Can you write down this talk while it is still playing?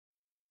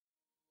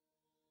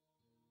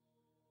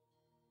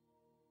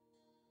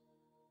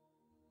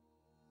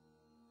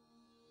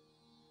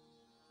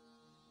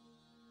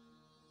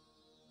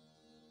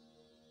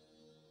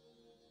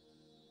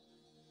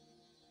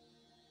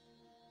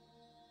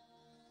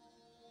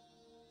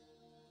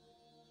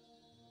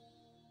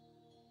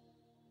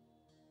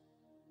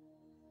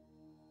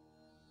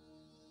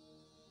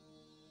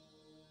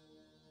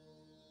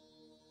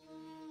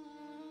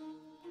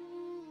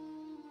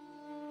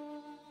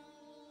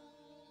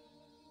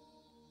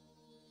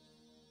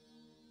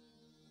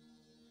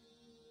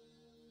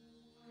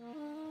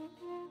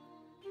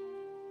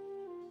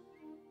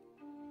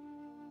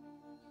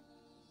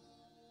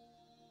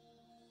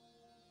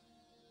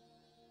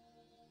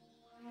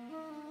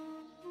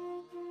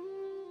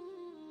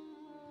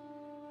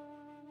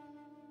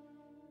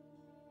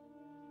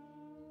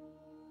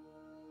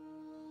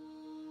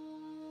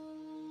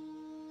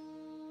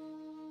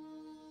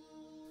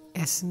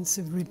Essence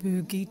of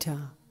Ribhu Gita,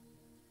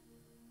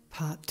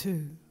 Part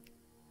 2.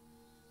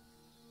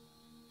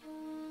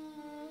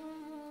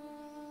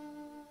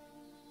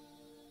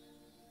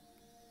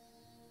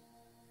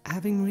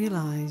 Having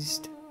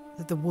realized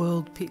that the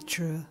world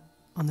picture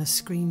on the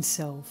screen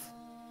self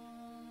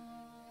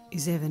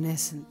is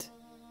evanescent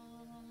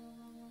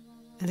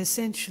and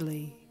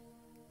essentially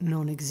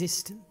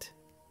non-existent,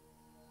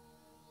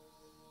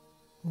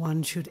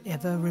 one should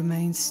ever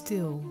remain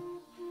still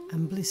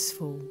and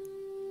blissful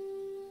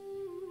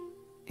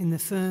in the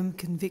firm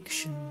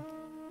conviction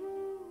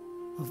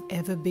of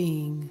ever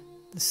being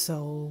the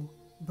sole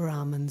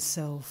Brahman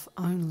self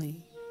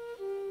only.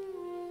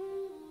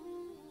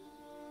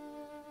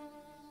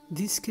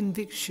 This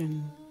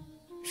conviction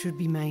should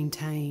be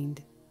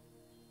maintained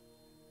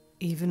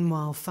even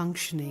while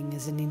functioning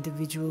as an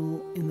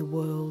individual in the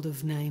world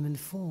of name and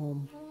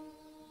form.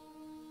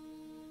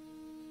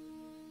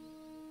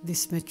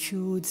 This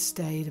matured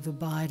state of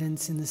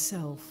abidance in the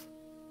self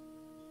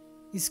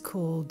is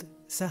called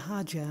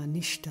sahaja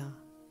nishta,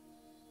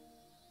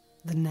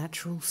 the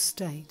natural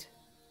state.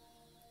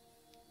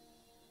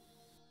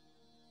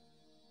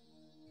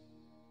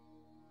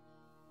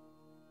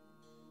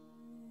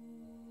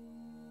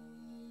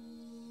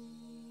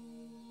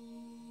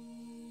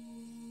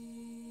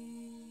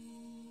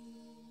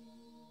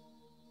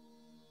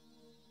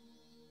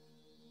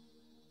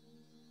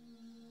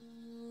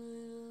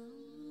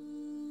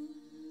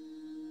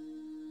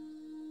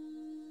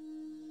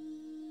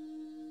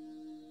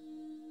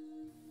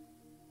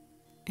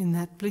 In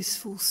that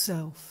blissful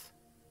self,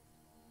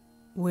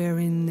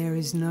 wherein there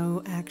is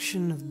no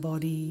action of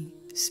body,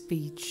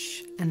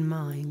 speech, and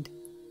mind,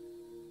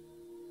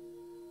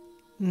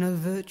 no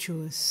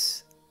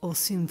virtuous or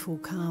sinful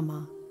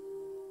karma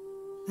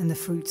and the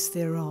fruits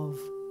thereof,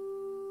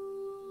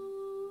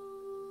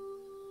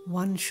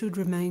 one should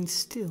remain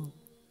still,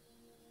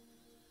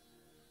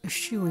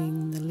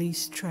 eschewing the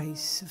least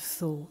trace of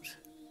thought.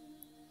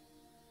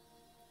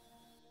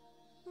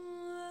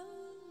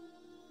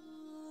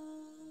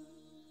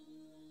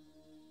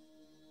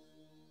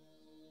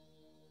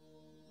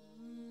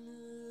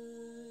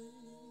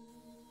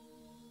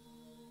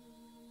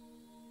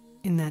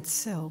 In that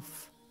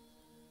self,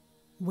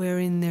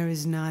 wherein there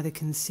is neither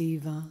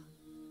conceiver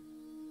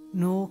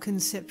nor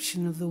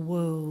conception of the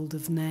world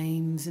of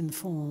names and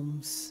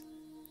forms,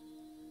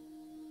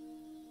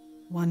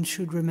 one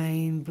should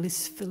remain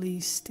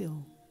blissfully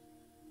still,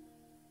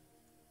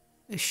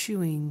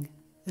 eschewing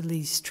the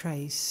least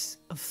trace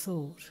of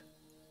thought.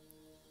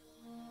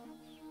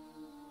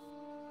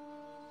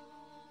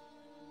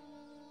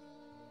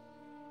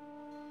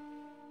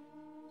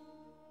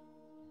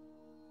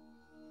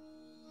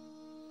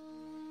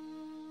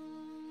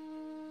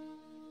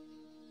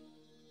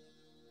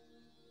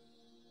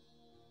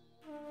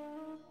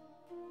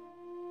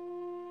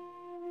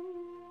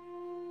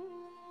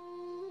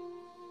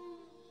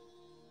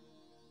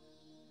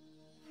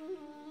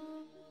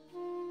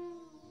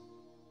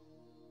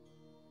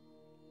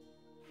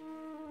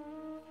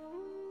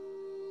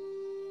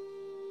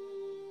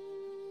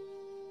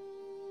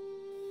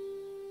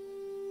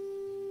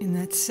 In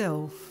that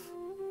self,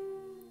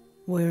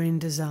 wherein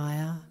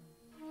desire,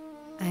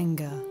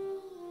 anger,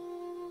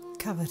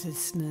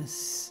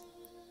 covetousness,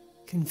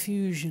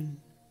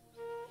 confusion,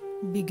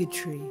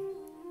 bigotry,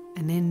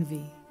 and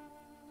envy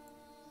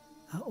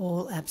are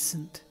all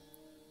absent.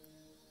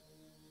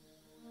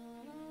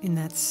 In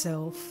that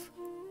self,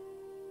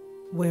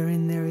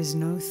 wherein there is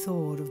no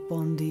thought of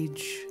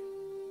bondage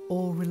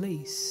or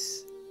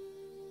release,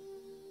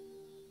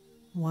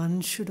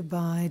 one should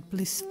abide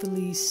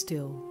blissfully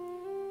still,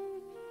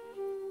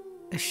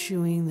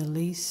 eschewing the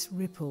least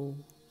ripple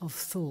of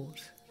thought.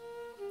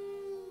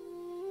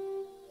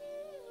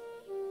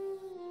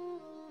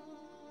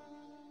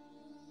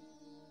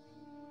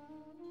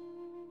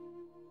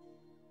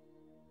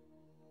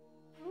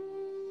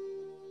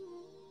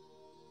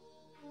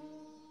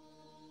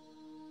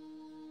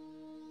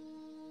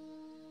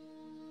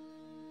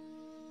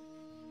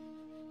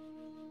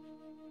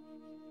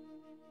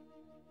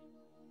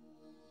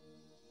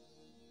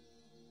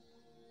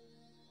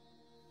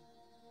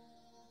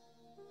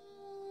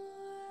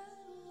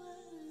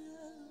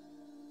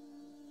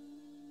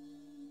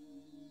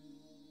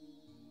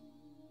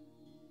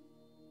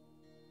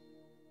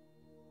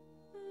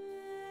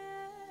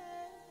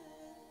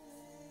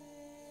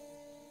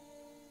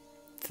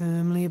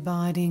 Firmly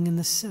abiding in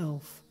the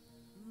self,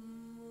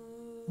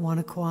 one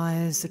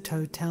acquires the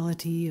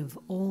totality of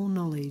all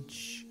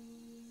knowledge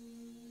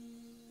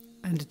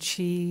and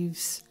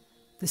achieves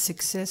the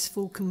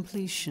successful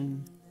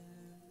completion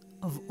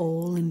of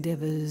all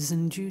endeavors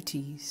and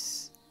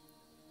duties.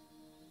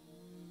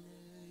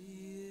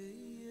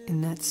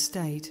 In that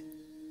state,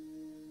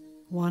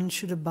 one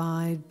should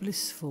abide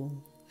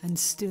blissful and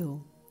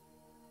still,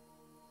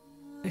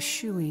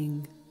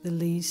 eschewing the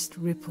least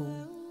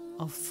ripple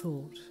of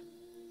thought.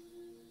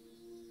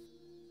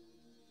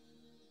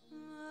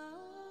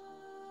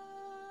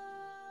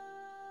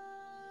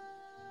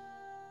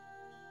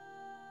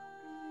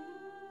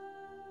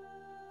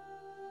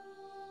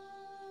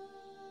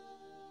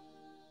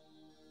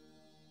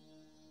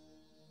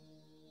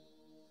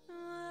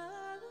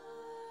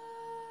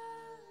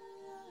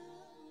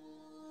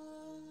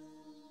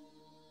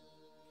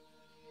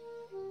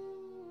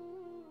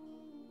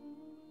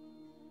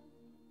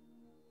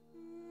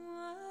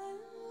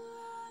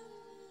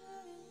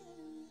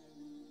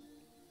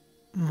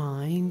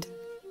 mind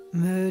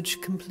merge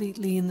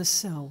completely in the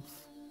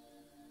self,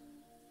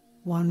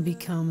 one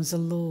becomes a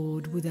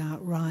lord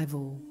without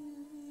rival,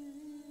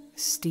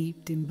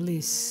 steeped in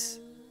bliss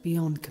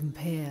beyond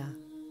compare.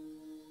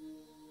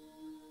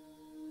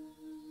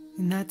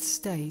 In that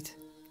state,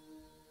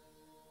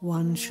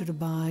 one should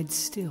abide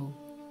still,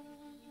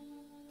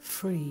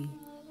 free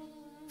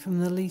from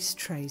the least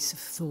trace of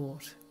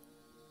thought.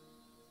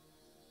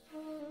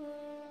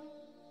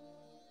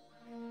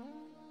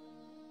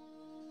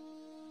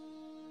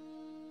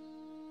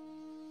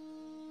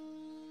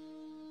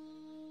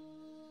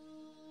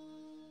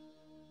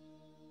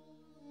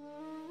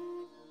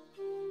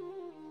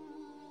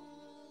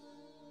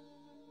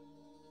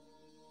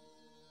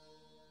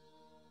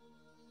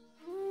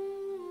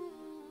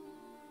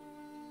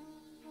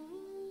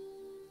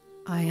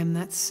 I am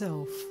that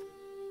self,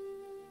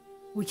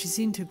 which is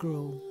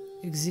integral,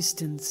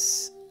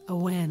 existence,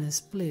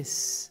 awareness,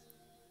 bliss.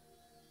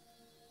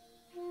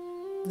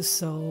 The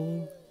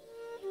soul,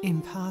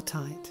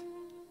 impartite,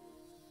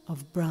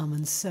 of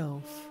Brahman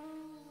self.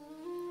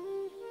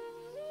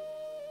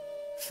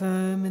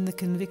 Firm in the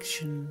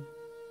conviction,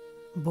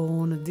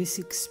 born of this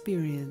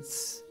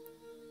experience,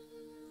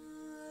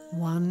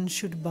 one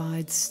should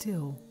abide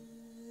still,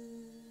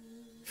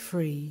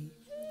 free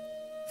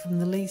from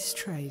the least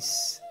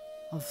trace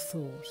of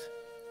thought.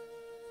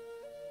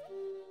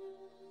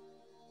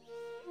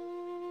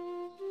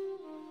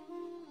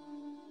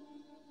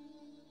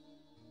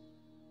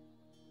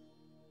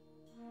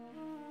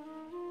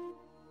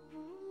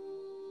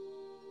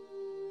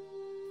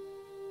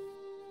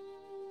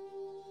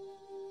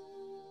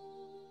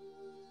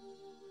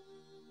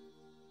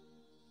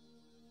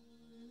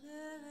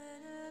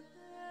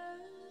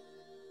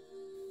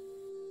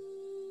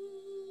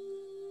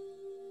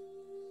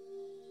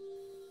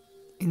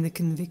 In the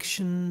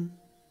conviction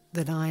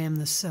that I am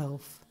the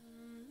self,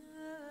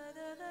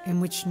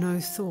 in which no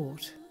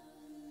thought,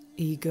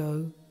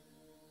 ego,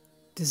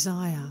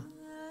 desire,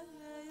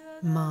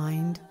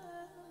 mind,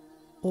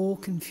 or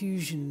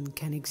confusion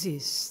can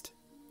exist,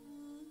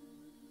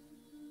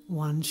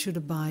 one should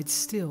abide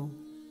still,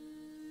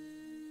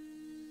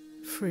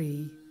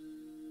 free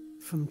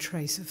from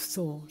trace of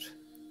thought.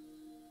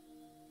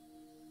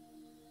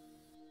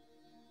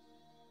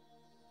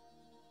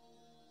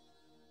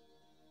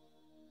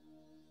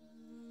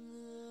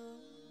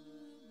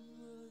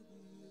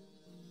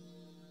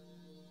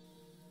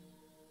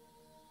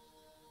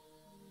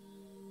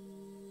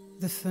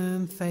 The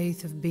firm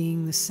faith of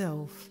being the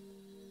self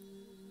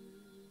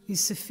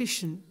is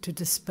sufficient to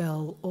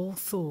dispel all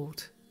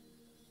thought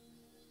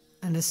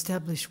and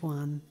establish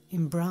one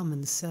in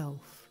Brahman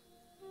self.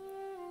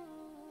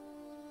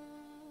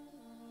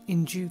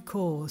 In due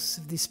course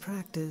of this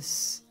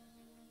practice,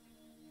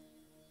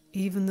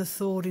 even the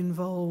thought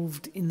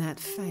involved in that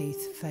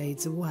faith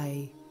fades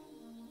away,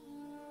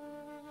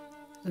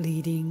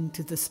 leading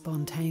to the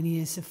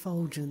spontaneous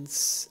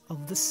effulgence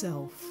of the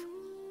self.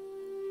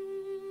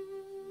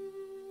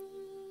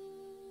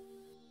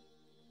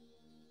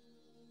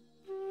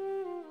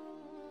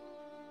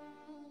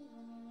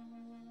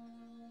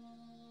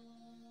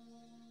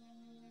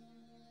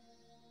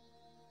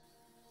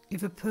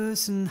 If a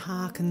person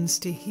hearkens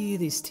to hear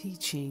this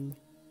teaching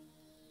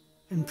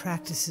and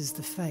practices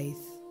the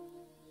faith,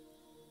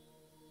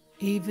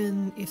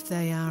 even if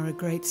they are a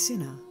great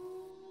sinner,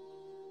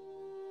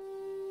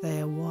 they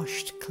are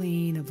washed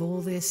clean of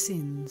all their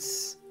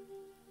sins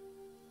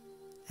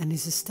and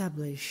is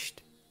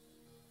established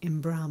in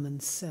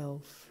Brahman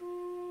self.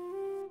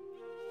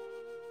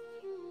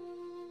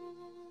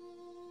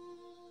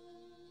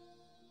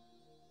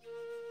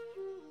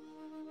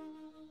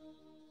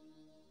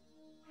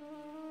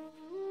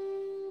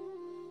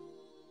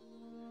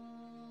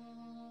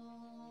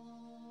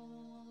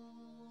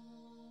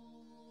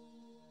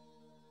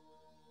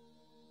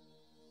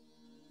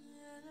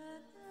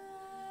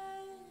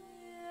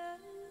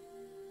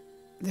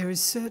 There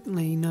is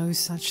certainly no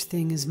such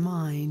thing as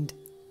mind,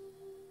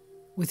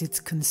 with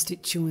its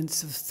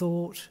constituents of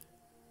thought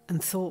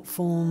and thought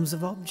forms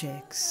of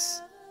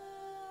objects.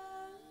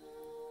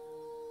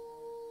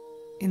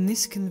 In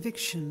this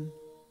conviction,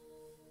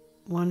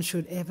 one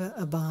should ever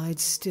abide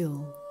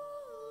still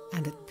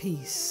and at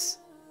peace,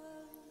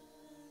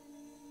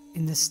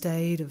 in the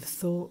state of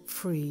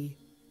thought-free,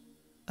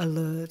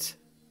 alert,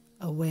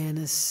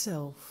 awareness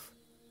self,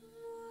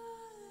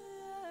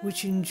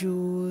 which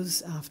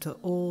endures after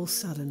all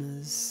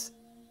sadhanas,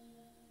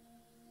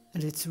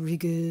 and its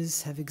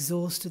rigours have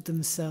exhausted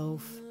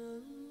themselves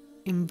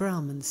in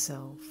Brahman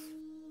self.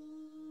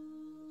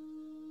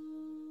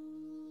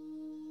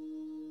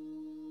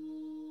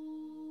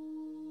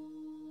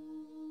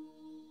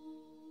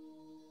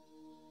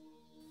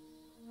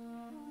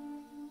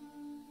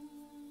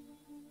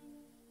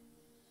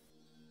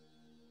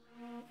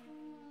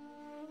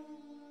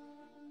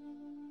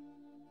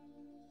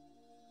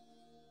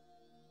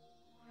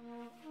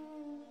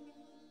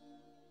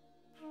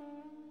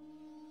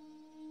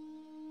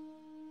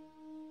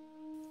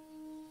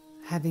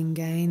 Having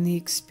gained the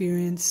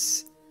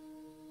experience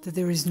that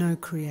there is no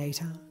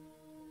creator,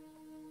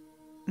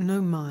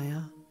 no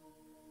Maya,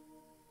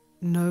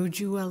 no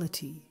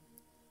duality,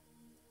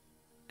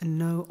 and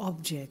no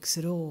objects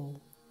at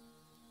all.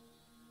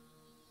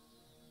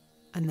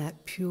 And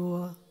that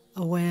pure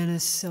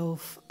awareness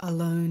self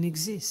alone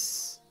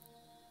exists.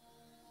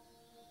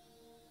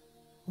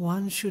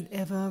 One should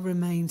ever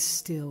remain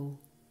still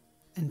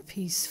and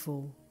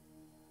peaceful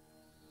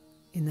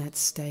in that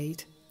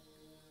state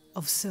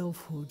of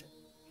selfhood.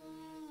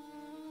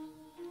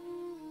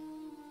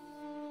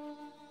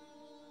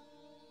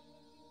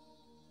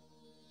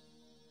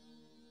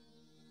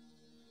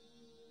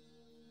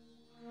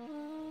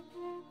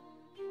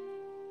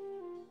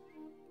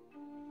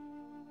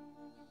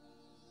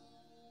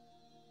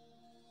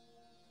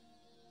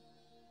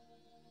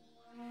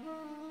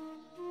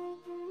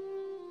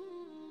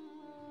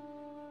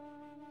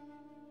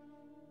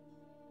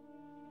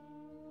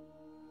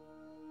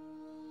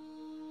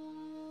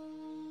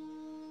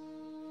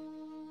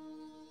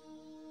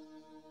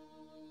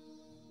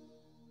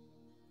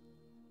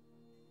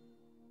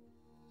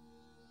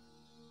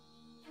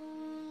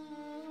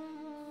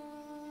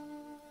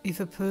 If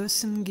a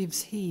person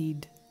gives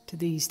heed to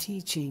these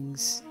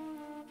teachings,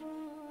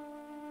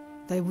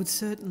 they would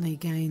certainly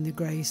gain the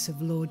grace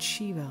of Lord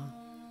Shiva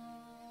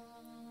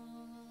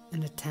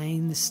and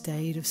attain the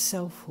state of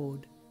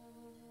selfhood,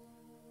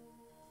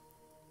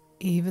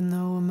 even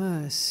though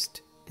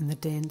immersed in the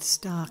dense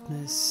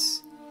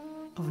darkness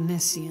of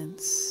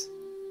nescience,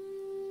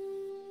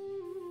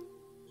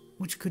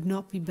 which could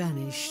not be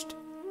banished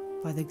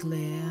by the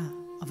glare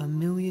of a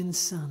million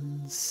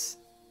suns.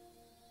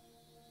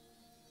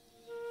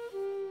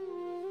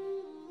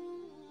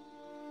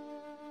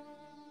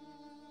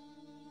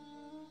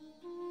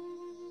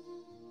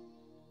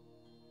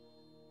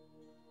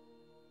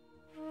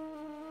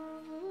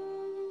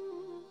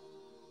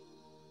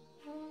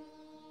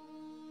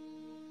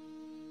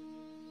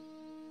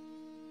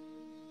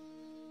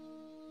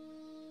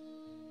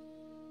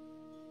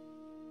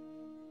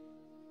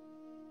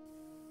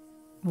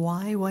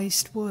 Why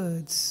waste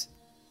words?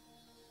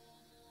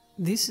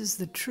 This is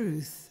the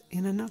truth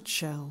in a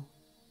nutshell.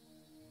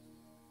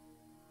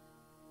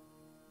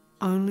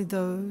 Only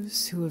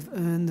those who have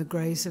earned the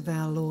grace of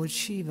our Lord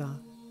Shiva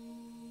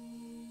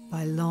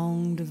by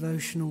long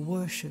devotional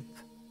worship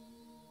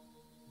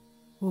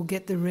will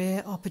get the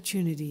rare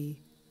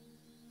opportunity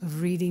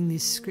of reading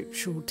this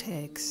scriptural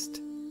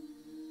text,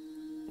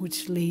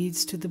 which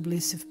leads to the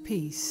bliss of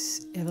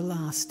peace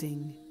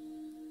everlasting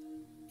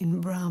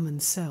in Brahman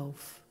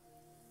self.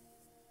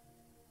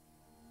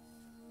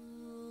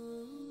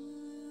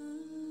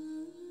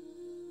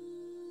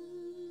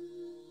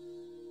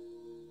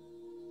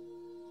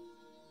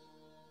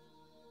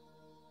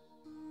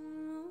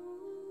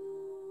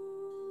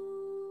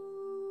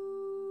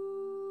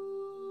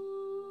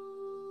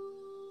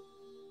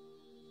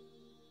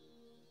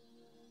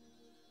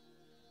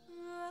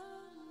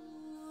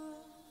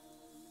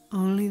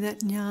 Only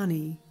that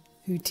jnani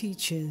who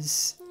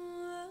teaches,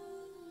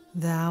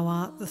 "Thou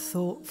art the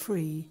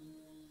thought-free,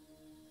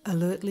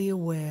 alertly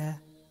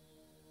aware,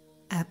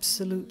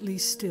 absolutely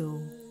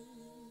still,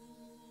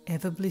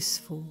 ever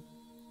blissful,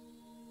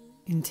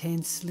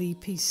 intensely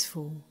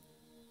peaceful,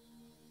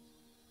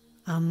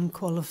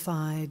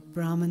 unqualified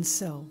Brahman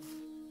self,"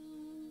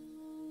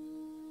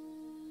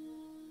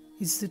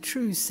 is the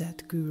true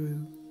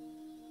Satguru,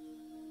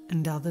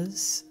 and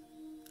others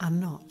are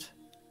not.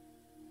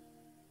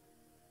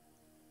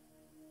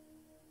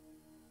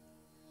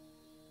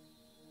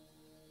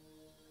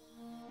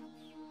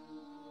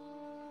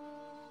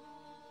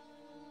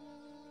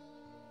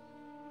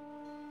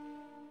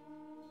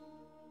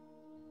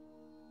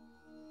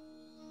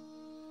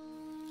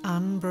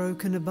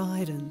 Unbroken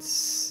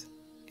abidance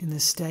in the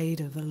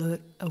state of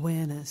alert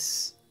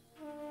awareness,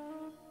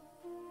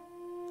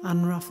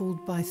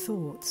 unruffled by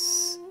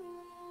thoughts,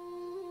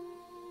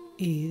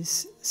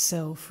 is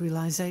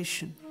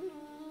self-realization.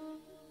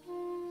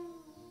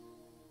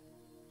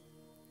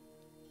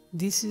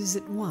 This is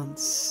at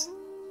once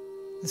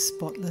the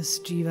spotless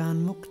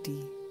Jivan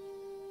Mukti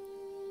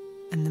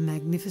and the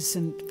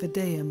magnificent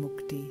Videha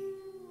Mukti.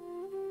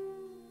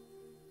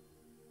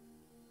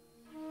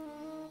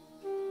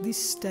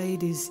 This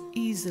state is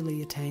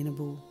easily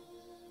attainable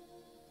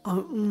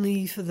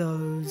only for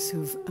those who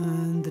have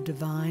earned the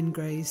divine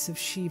grace of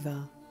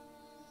Shiva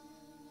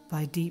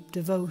by deep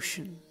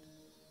devotion,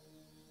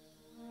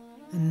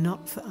 and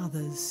not for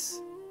others.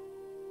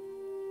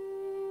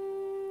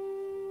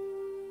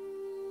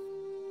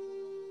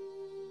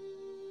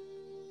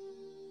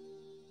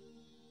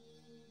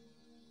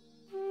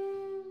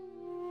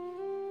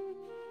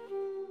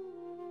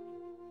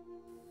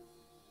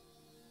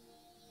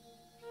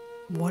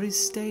 What is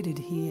stated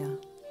here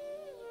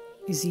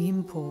is the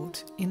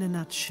import, in a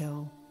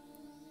nutshell,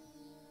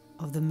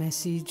 of the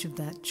message of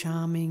that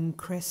charming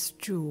crest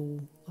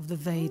jewel of the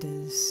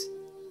Vedas,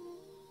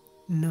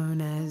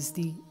 known as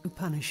the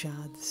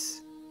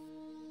Upanishads.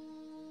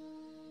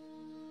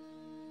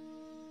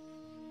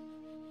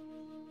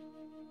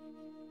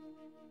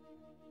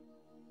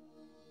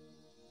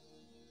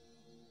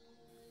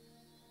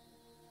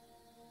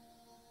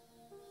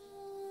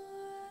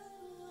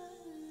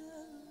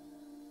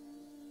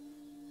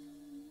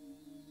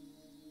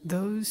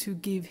 Those who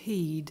give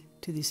heed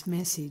to this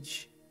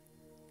message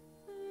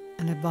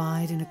and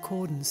abide in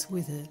accordance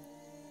with it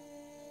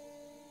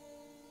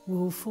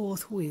will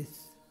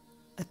forthwith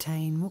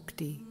attain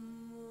mukti.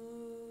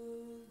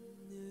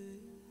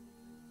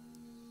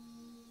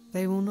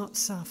 They will not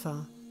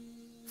suffer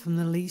from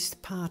the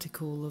least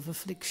particle of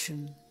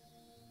affliction.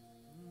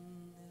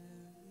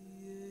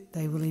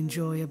 They will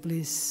enjoy a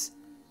bliss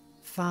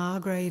far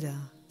greater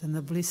than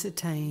the bliss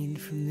attained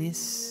from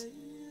this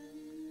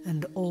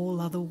and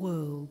all other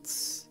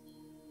worlds.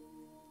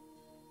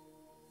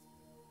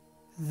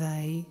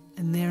 They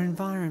and their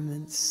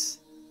environments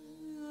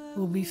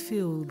will be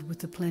filled with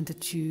the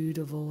plenitude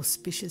of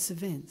auspicious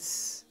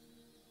events,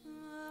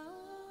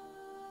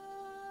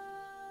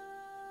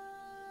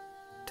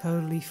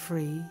 totally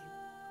free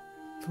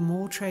from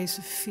all trace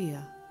of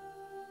fear.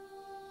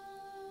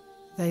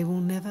 They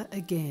will never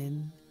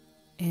again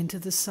enter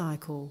the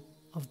cycle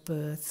of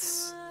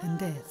births and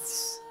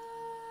deaths.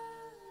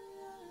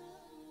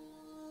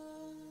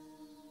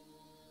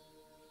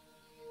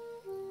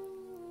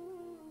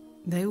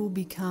 They will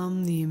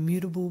become the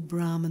immutable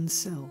Brahman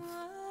self.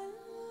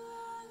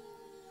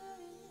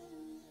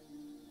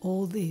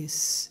 All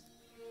this,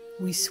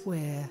 we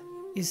swear,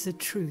 is the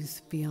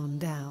truth beyond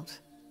doubt.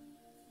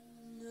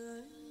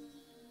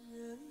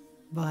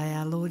 By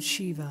our Lord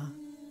Shiva,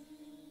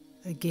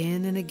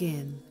 again and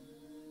again,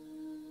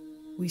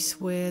 we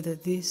swear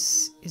that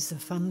this is the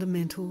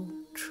fundamental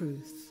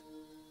truth.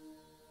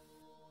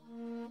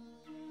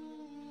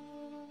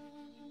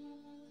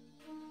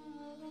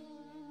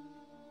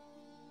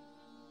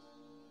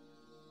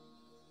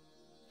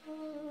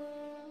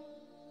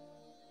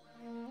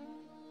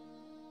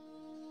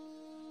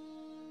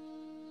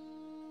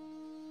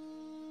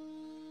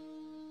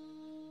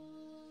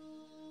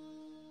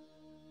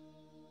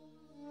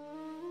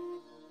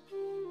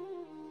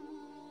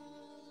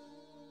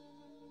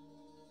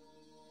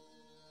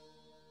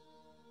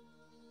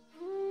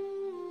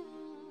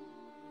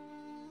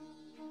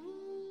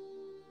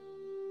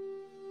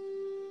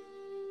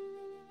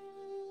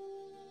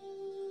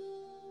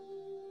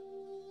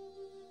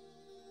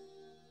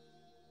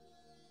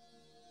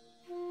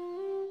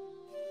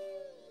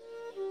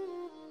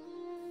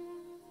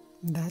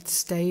 That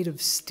state of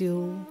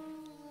still,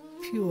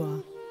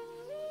 pure,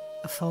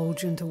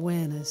 effulgent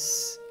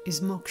awareness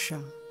is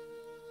moksha,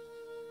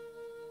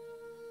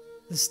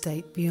 the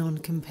state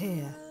beyond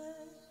compare.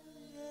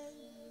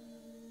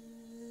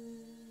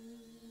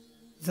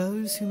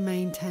 Those who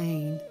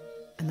maintain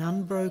an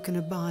unbroken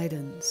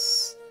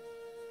abidance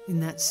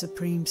in that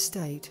supreme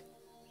state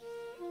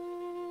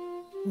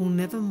will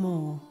never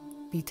more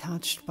be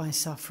touched by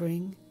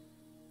suffering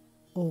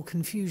or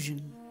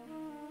confusion,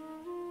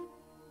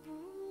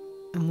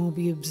 and will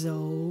be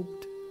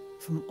absolved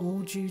from all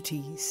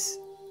duties.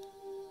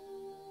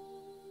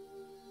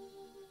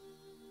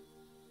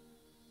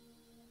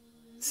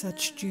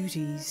 Such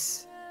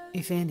duties,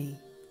 if any,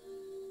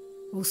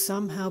 will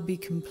somehow be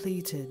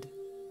completed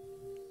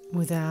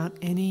without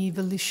any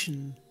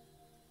volition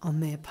on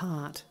their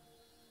part.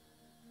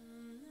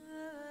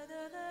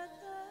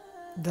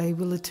 They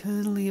will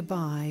eternally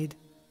abide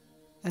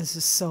as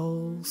the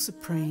sole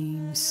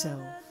supreme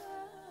self.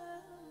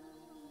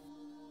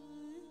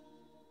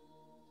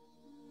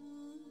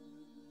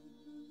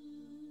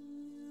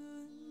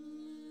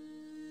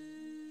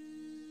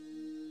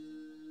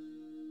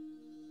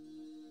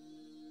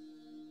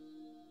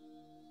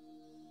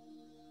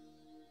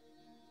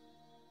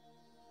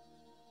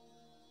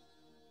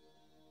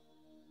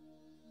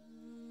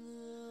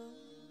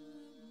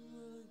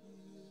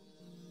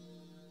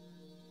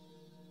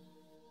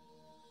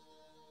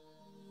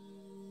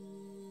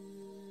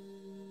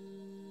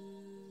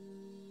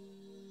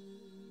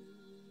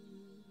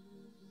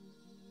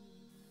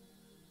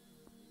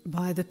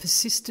 By the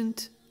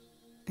persistent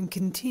and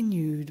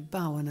continued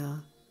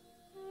bhavana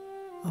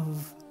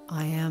of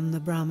I am the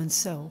Brahman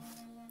self,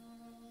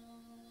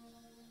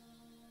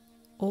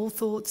 all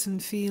thoughts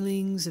and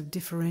feelings of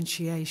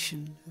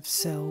differentiation of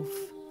self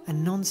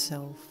and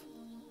non-self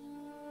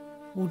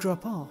will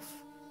drop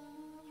off,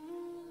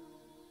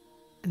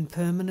 and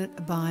permanent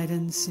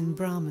abidance in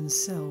Brahman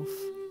self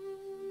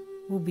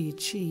will be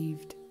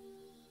achieved.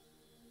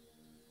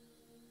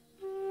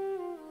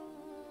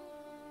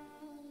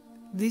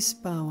 This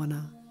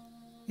bhavana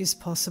is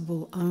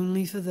possible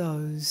only for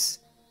those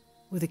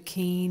with a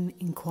keen,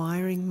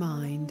 inquiring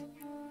mind,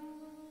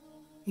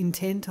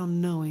 intent on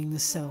knowing the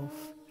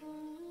self,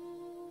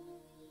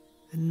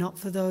 and not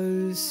for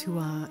those who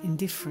are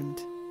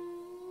indifferent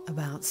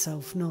about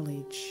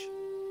self-knowledge.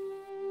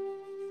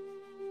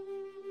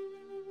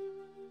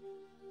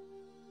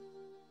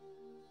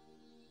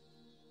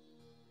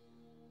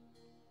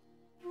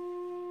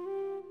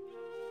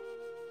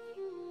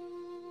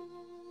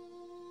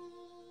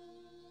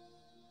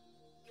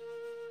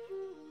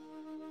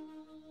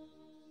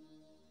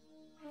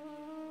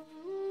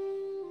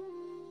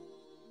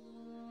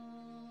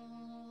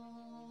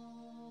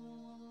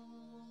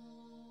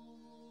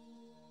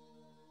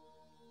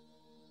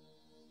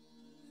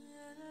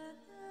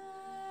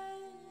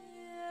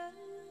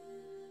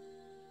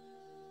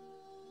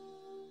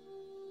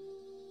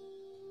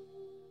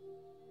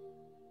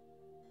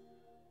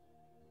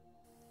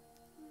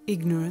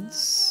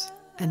 Ignorance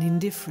and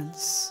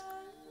indifference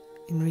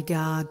in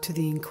regard to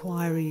the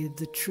inquiry of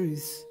the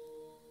truth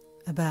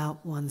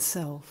about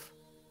oneself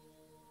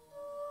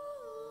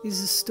is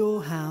a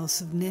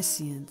storehouse of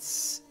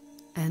nescience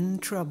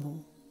and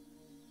trouble,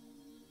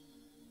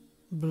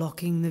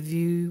 blocking the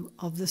view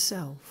of the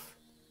self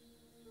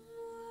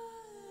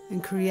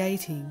and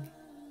creating,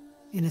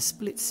 in a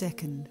split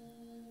second,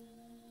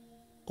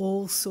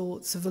 all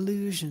sorts of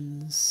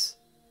illusions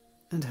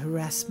and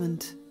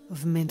harassment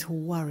of mental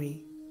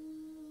worry.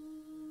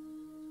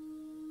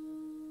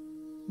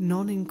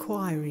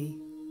 Non-inquiry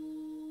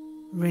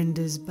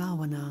renders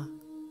bhavana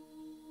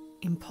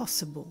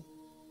impossible.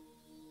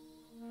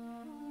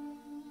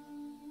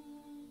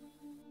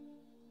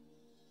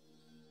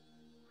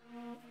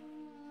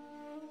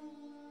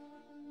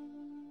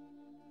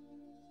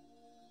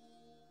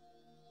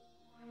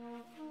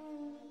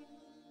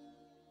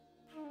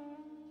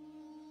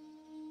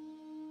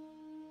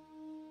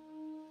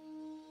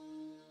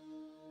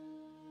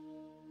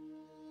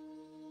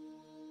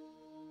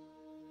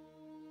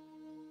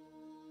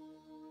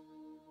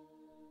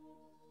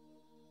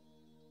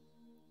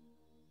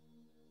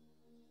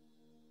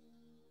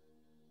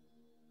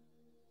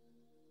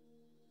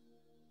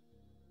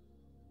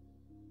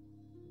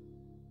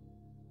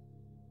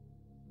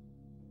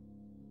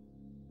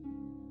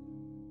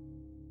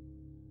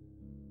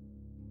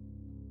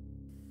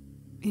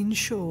 In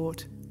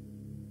short,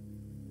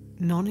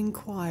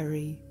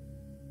 non-inquiry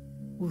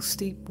will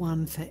steep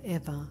one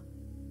forever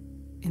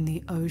in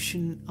the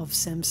ocean of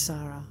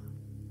samsara.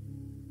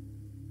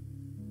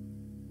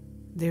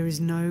 There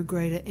is no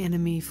greater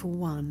enemy for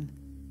one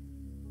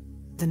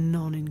than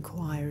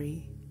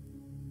non-inquiry.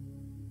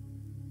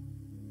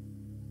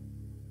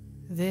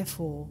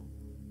 Therefore,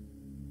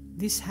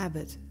 this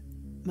habit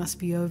must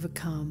be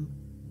overcome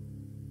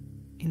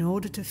in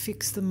order to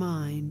fix the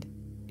mind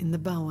in the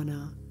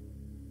bhavana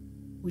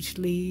which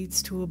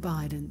leads to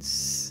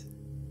abidance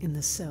in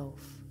the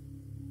self.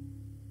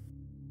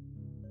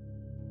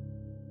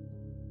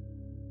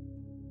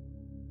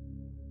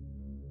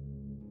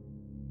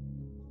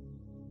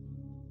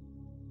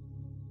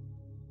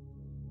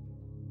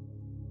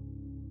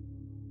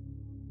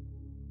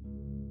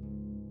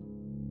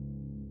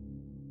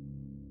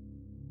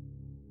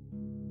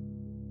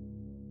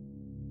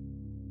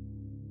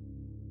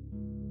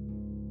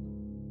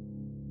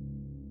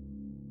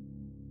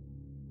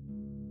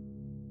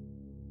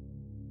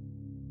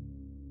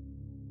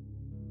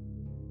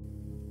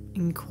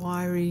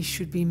 Inquiry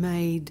should be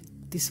made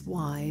this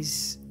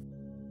wise.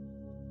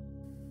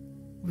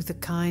 With the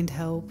kind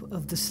help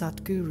of the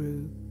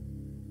Satguru,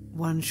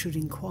 one should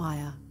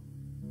inquire,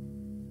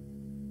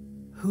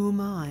 who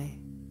am I?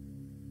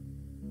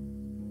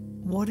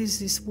 What is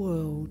this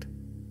world?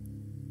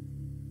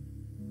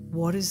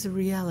 What is the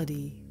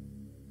reality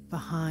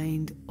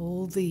behind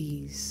all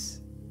these?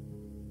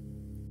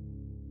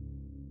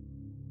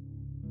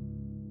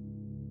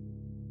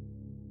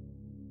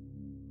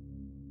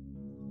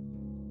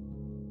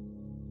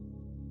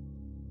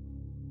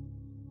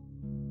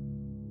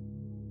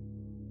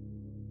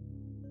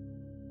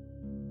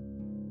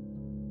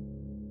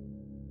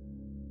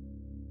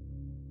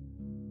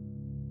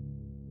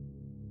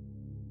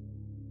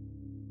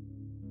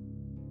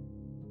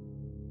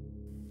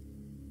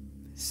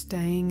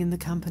 Staying in the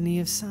company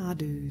of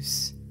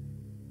sadhus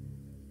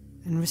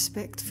and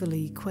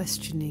respectfully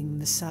questioning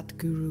the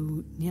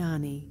Satguru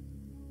Jnani,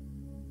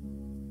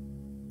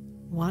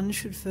 one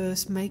should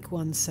first make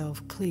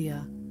oneself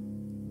clear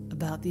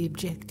about the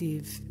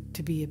objective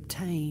to be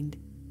obtained.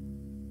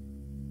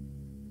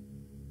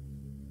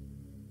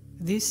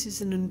 This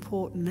is an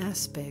important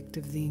aspect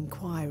of the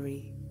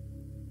inquiry.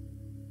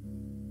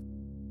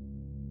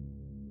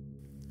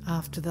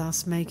 After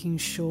thus making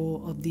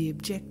sure of the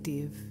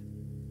objective,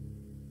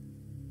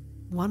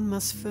 one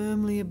must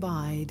firmly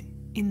abide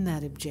in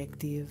that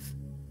objective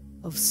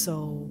of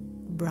soul,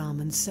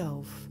 Brahman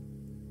self,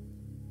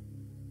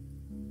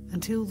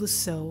 until the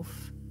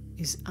self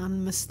is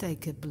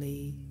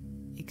unmistakably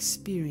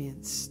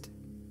experienced.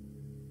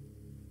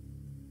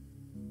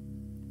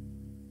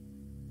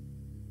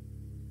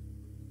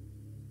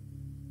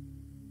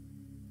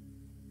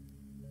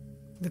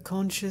 The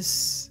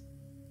conscious,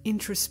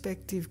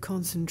 introspective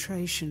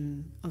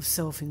concentration of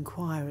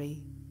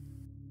self-inquiry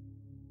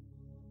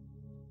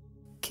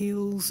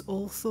kills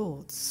all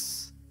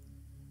thoughts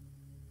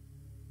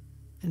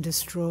and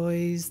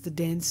destroys the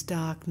dense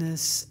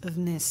darkness of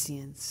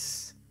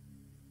nescience.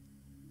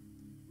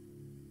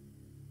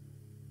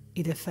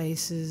 It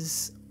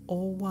effaces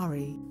all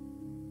worry.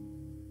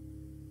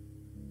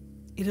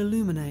 It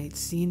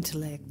illuminates the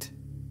intellect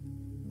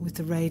with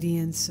the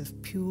radiance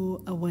of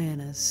pure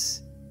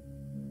awareness.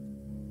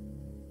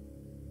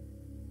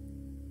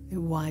 It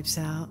wipes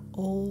out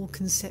all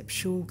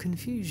conceptual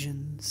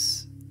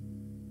confusions.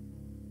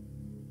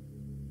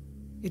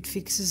 It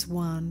fixes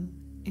one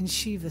in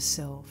Shiva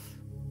self.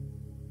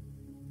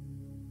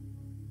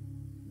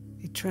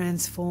 It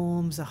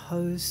transforms a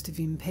host of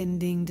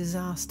impending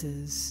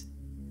disasters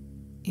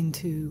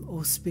into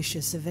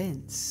auspicious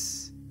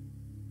events.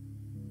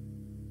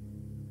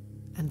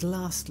 And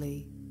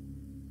lastly,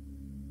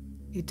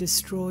 it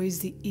destroys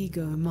the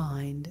ego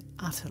mind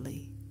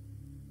utterly,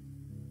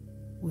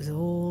 with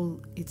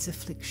all its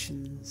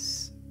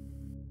afflictions.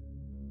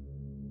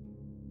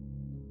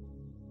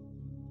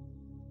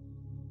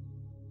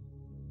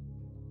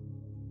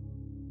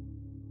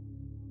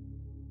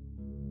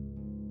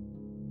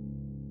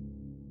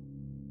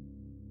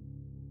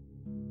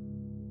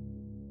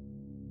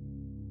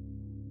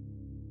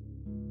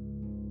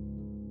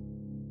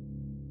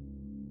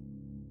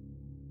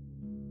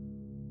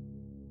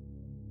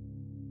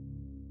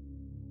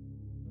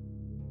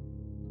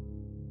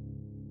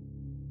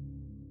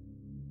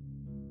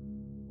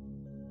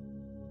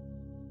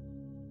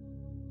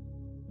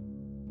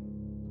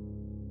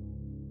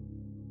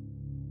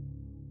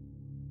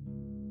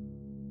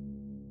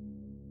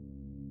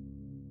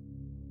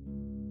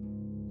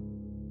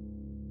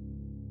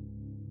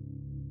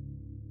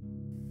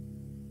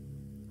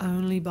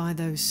 Only by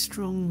those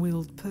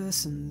strong-willed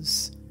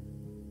persons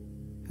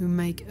who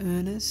make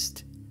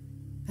earnest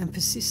and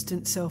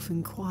persistent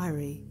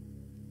self-inquiry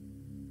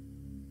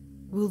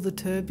will the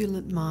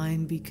turbulent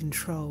mind be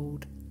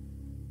controlled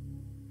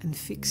and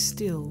fixed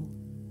still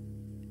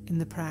in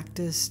the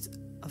practice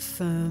of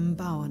firm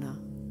bhavana.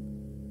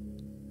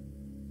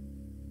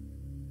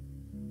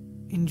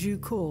 In due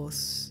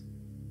course,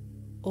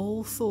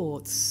 all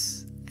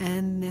thoughts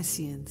and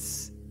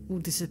nescience will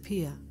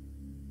disappear,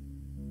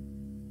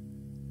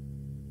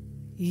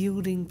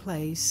 yielding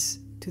place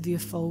to the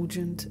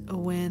effulgent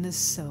awareness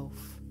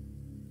self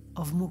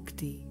of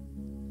mukti.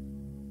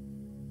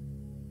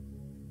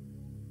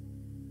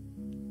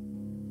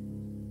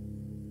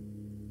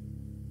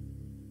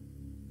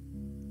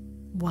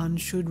 One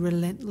should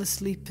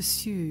relentlessly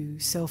pursue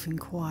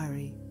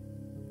self-inquiry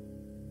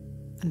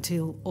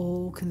until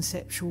all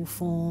conceptual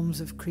forms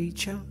of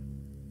creature,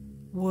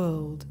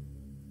 world,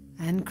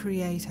 and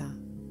creator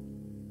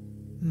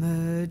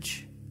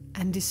merge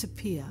and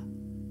disappear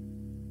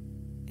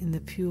in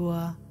the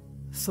pure,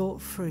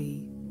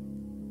 thought-free,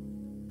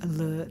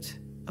 alert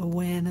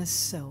awareness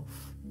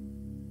self,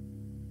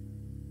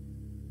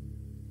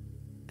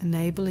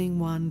 enabling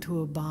one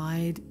to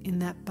abide in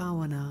that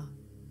bhavana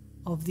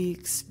of the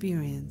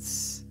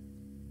experience.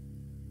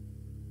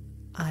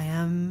 I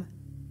am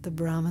the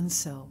Brahman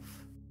self.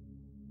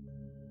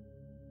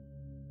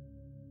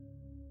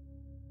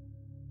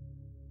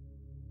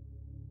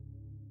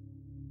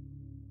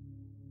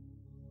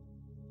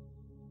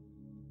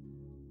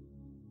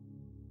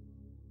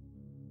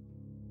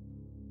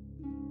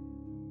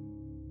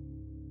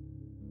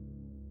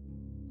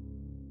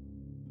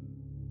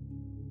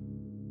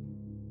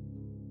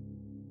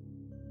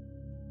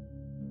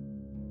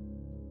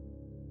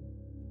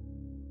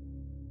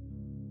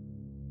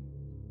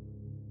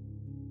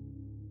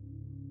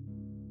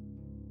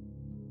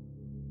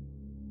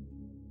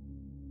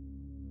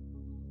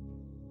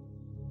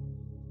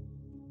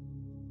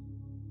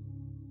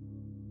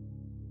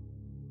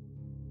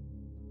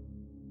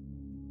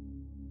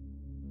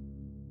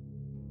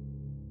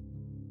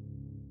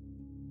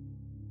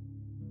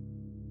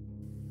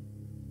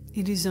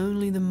 It is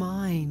only the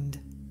mind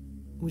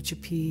which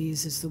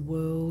appears as the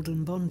world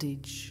and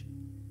bondage.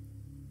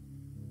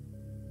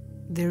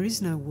 There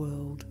is no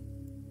world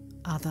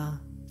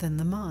other than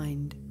the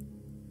mind.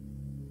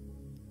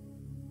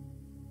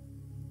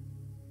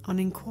 On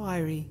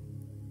inquiry,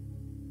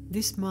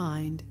 this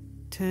mind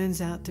turns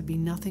out to be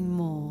nothing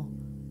more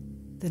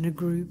than a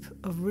group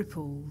of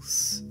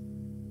ripples,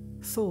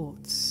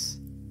 thoughts,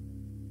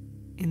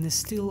 in the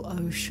still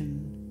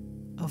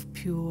ocean of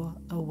pure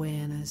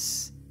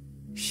awareness,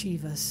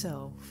 Shiva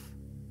self.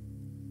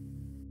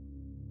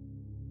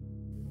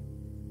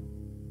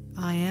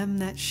 I am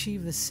that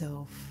Shiva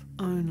self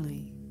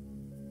only,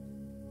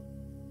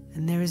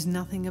 and there is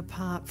nothing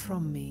apart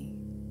from me.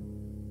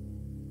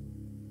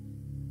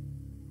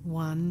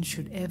 One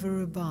should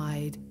ever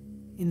abide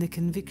in the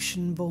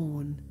conviction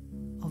born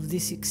of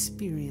this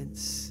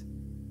experience.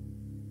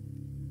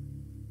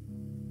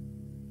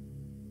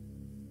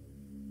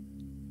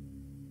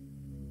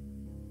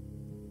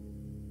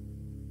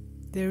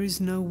 There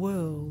is no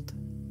world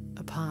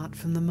apart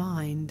from the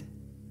mind.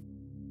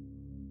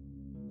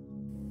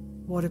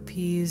 What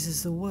appears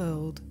as the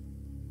world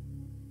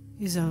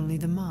is only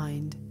the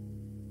mind.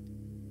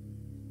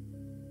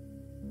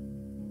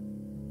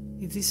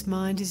 If this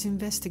mind is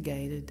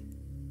investigated,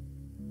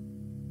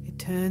 it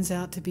turns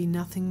out to be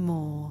nothing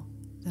more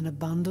than a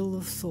bundle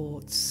of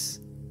thoughts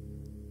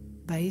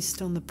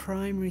based on the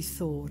primary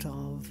thought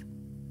of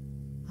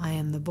I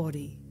am the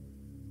body,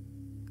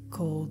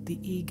 called the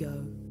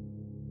ego.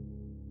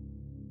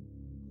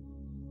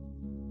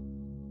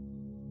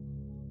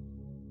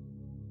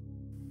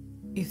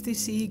 If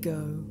this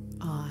ego,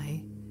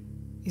 I,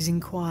 is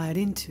inquired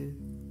into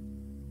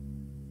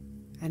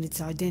and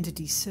its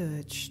identity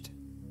searched,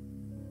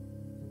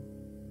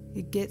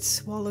 it gets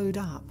swallowed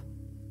up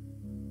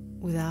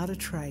without a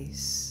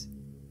trace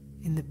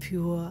in the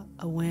pure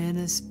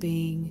awareness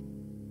being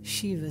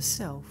Shiva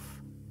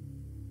self.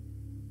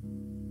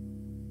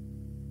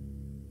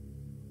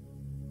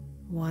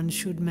 one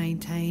should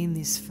maintain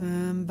this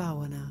firm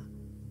bhavana,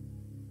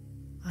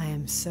 I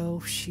am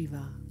Self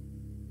Shiva,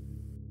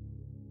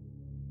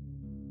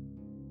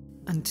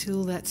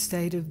 until that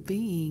state of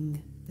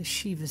being, the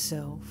Shiva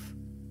Self,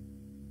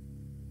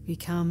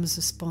 becomes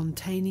a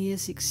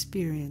spontaneous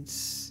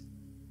experience,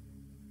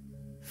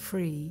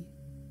 free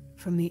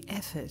from the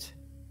effort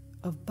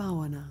of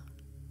bhavana.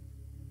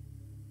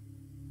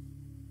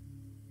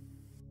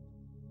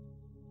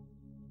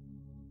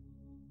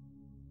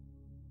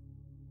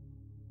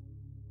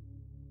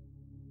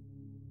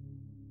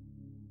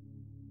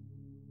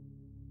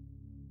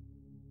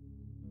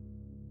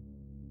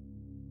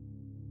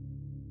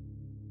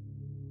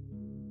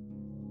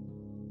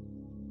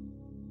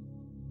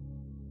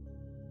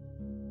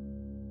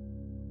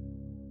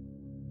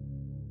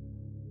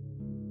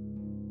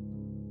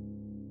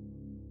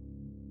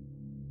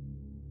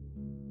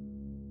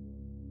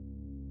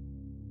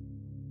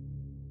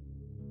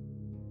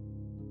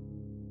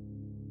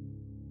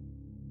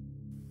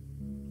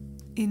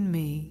 In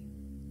me,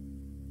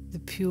 the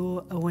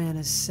pure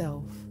awareness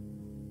self,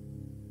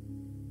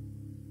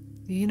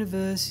 the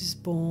universe is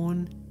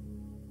born,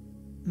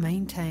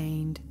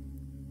 maintained,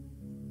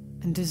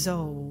 and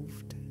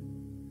dissolved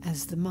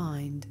as the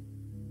mind.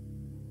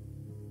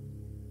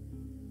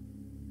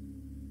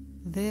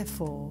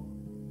 Therefore,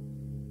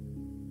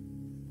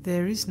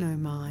 there is no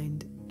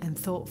mind and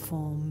thought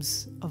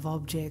forms of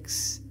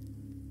objects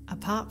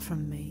apart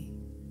from me,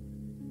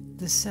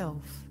 the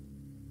Self.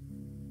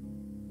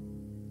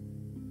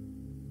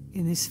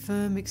 In this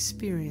firm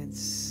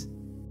experience,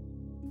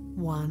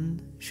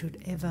 one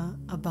should ever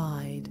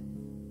abide.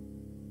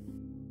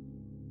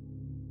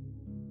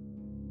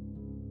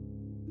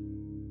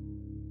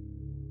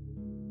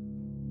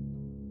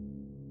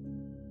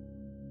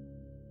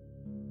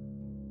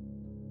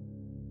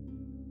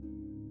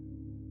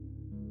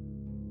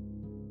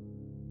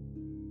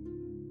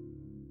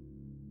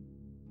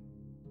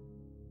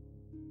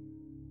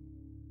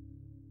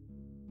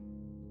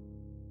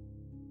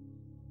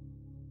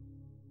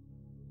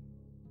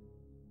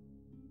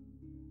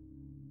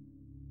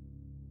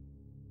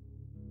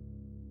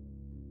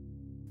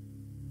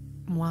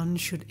 One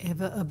should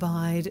ever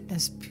abide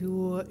as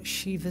pure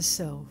Shiva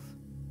Self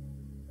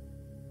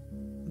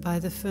by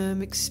the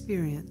firm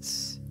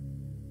experience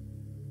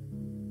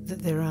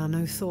that there are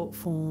no thought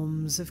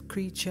forms of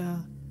creature,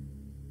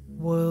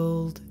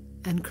 world,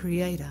 and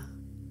creator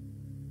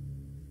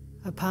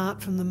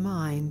apart from the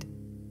mind,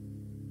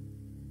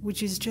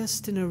 which is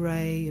just an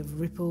array of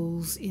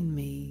ripples in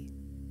me,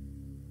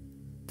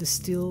 the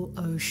still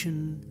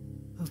ocean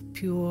of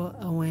pure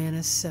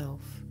awareness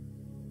self.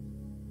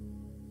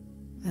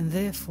 And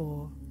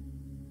therefore,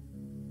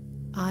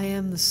 I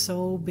am the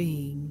sole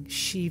being,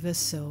 Shiva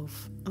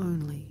Self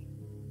only.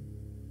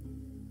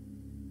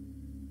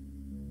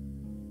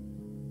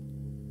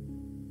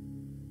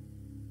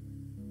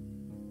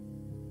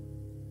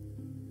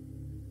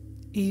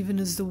 Even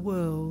as the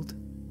world,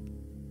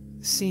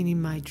 seen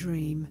in my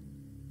dream,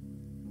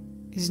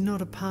 is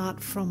not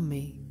apart from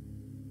me,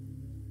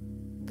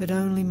 but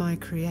only my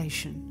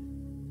creation.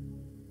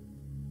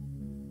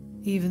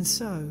 Even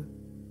so,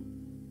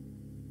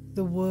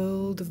 the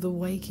world of the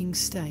waking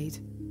state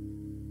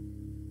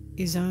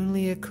is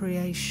only a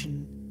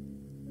creation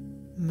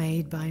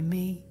made by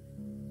me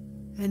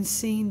and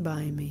seen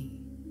by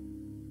me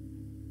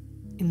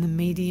in the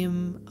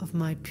medium of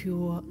my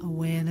pure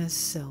awareness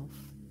self.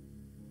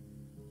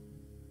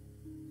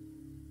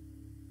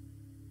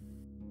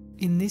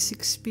 In this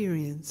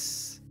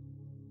experience,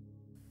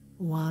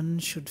 one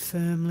should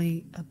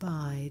firmly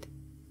abide.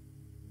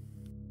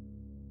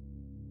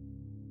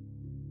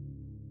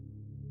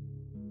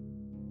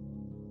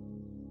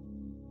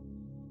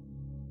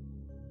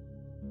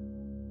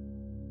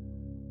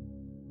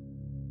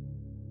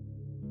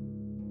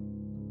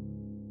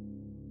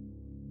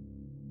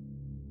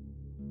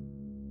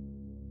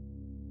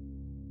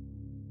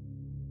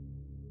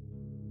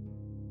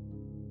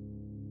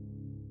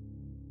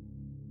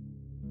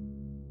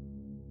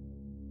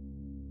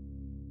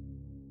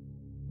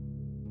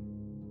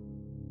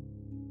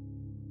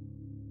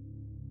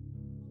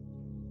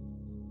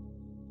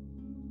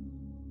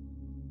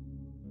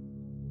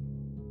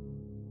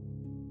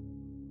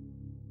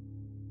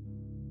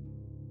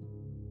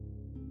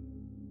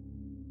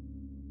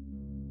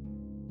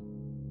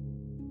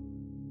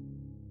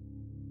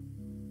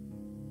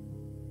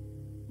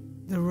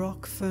 The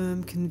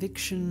rock-firm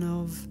conviction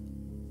of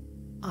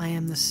I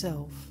am the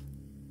Self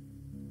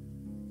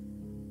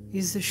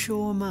is the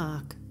sure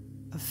mark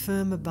of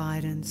firm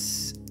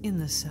abidance in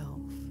the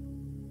Self.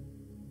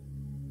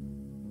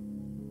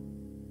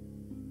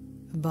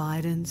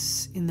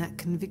 Abidance in that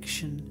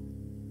conviction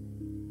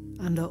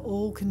under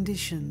all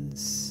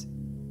conditions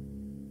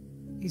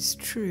is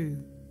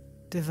true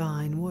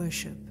divine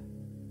worship.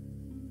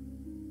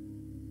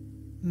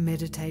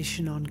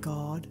 Meditation on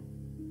God,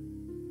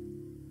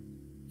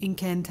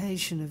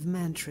 incantation of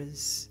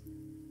mantras,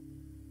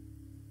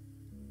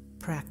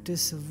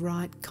 practice of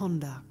right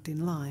conduct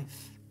in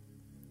life,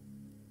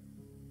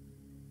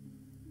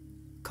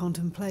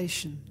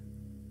 contemplation,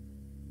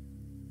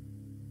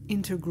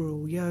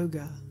 integral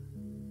yoga,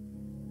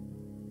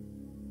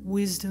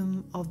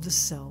 wisdom of the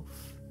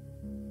self,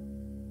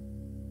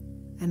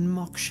 and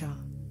moksha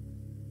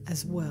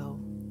as well.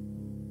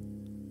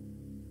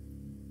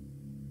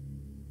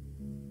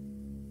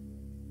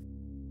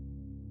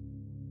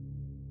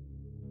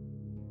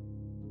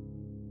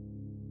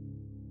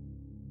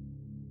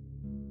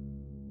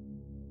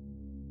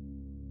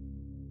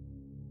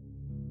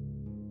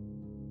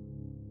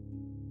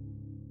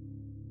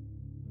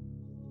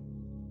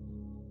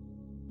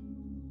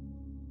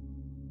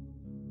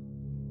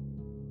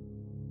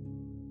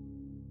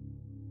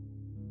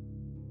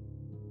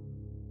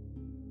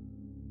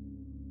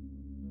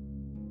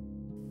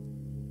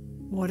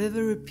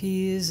 Whatever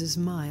appears as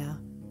Maya,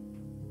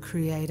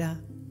 creator,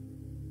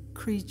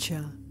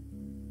 creature,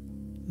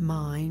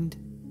 mind,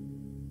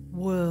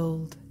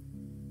 world,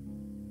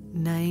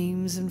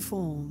 names and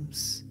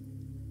forms,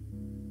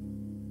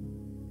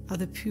 are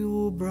the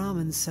pure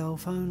Brahman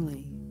self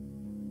only,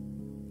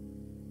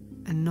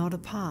 and not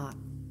apart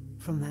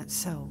from that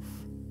self.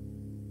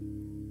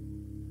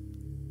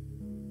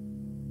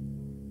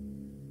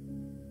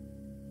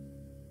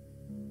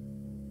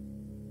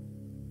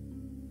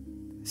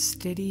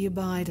 Steady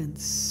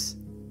abidance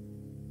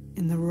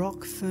in the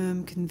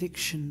rock-firm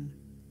conviction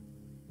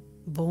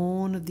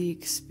born of the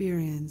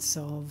experience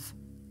of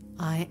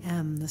I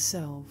am the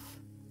self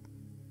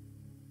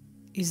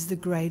is the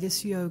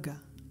greatest yoga.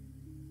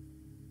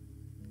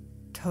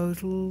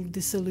 Total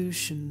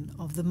dissolution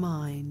of the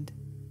mind,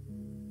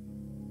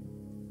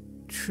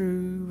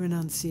 true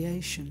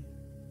renunciation,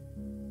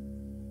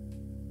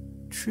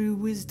 true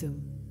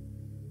wisdom,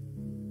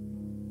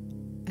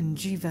 and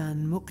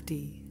Jivan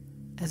Mukti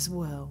as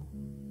well.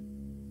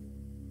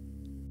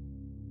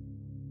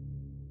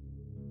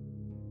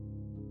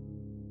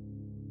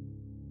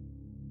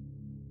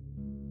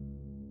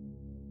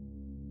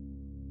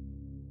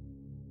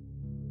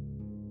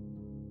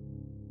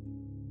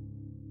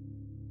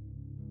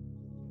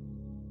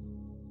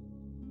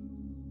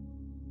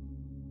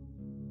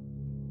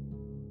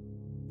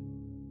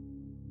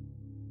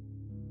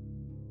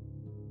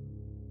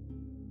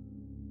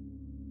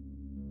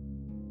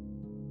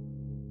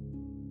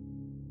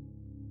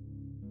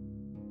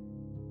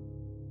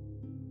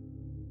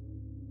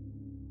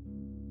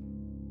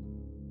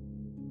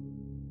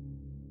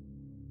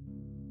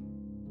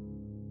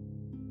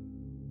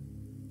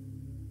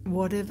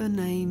 Whatever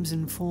names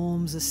and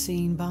forms are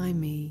seen by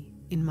me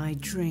in my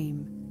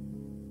dream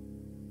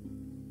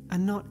are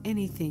not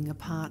anything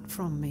apart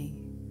from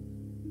me.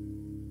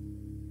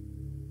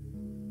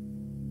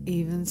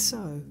 Even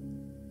so,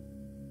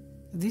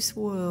 this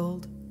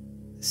world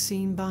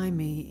seen by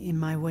me in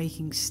my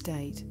waking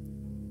state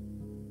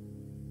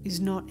is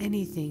not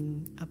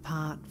anything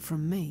apart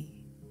from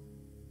me,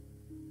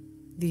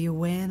 the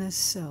awareness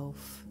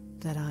self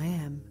that I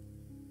am.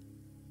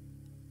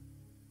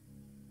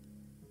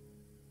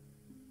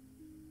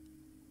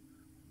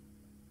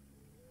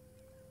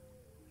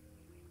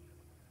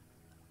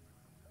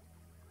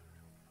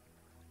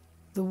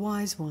 The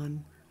wise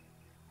one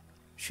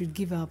should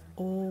give up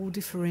all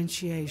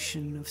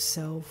differentiation of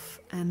self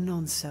and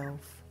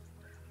non-self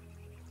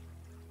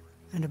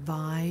and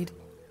abide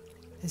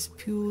as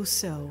pure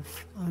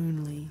self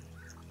only.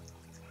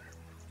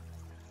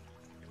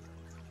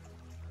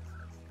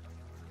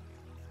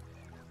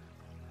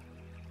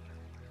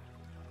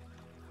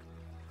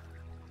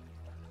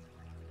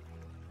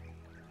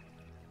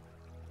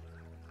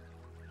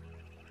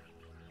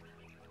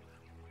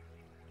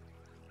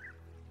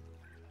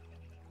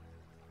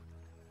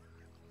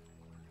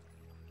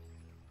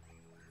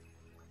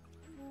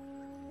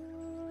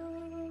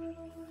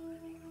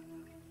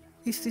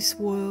 If this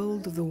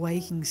world of the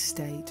waking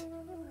state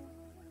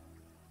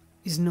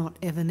is not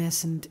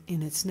evanescent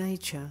in its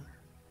nature,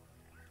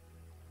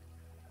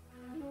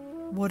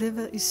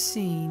 whatever is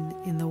seen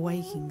in the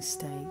waking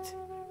state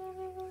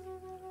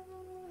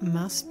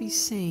must be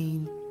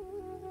seen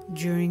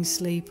during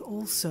sleep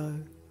also.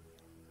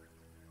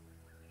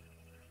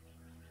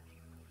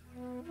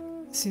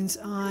 Since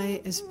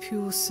I as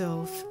pure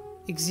self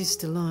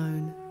exist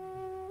alone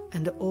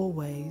and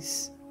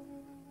always,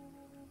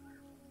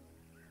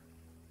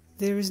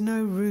 there is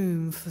no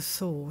room for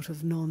thought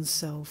of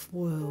non-self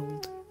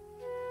world.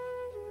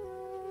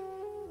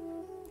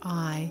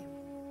 I,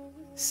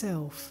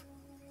 self,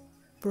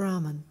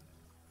 Brahman,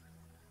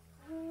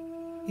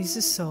 is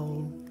a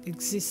soul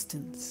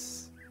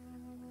existence.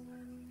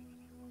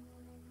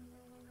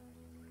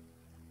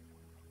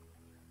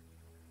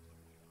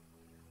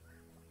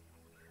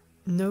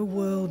 No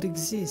world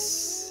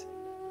exists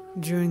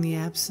during the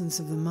absence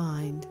of the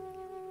mind,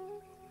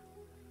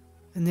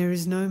 and there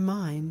is no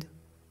mind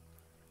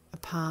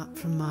apart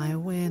from my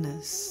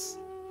awareness.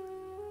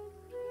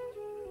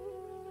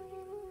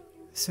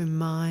 So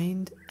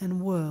mind and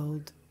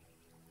world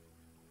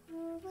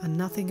are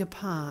nothing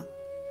apart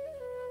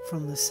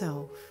from the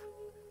self,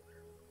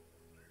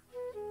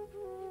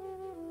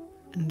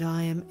 and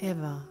I am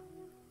ever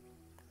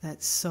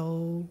that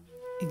soul,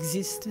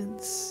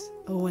 existence,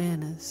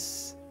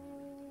 awareness,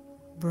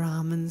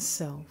 Brahman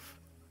self.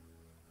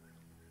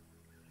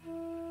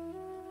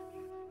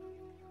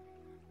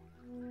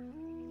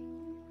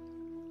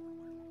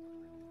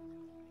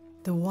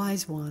 The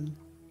wise one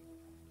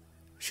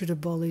should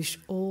abolish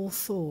all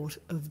thought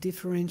of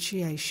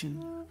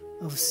differentiation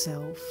of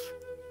self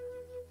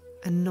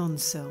and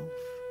non-self.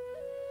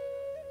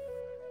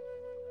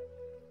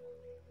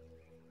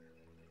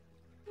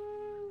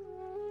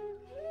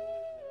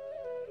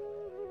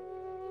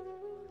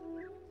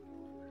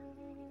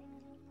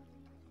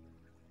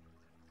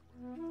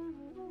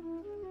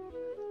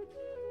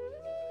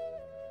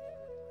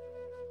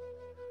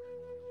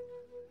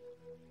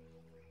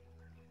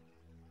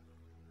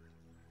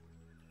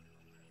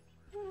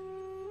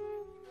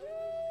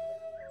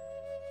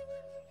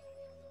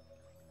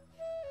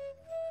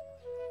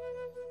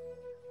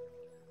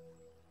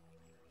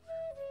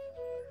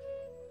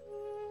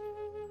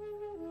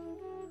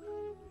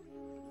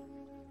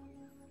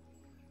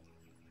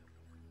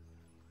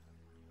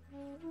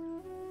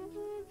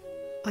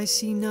 I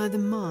see neither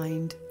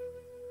mind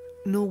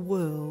nor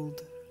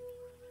world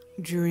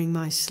during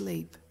my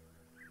sleep.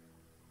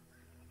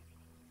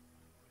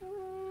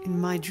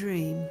 In my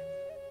dream,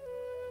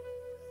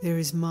 there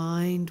is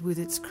mind with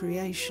its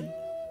creation,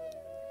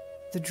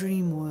 the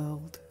dream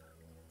world.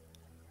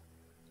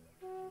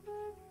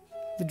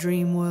 The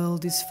dream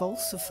world is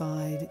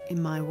falsified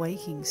in my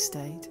waking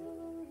state.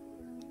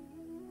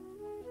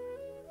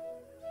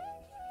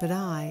 But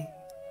I,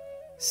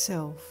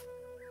 self,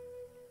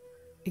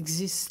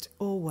 exist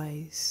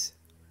always.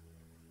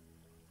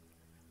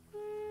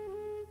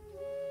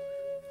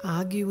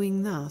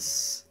 Arguing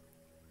thus,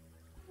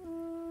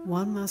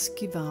 one must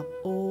give up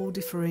all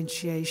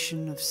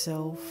differentiation of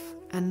self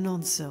and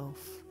non-self,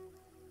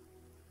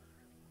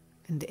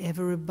 and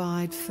ever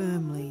abide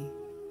firmly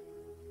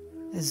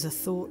as the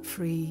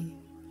thought-free,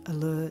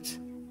 alert,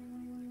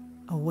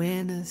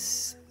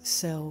 awareness,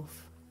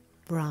 self,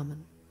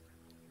 Brahman.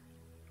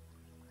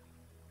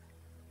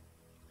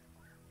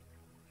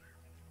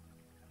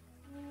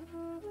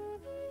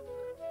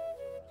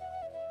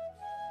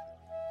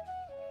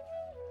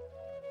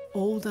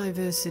 All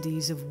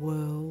diversities of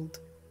world,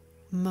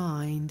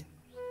 mind,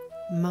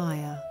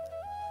 maya,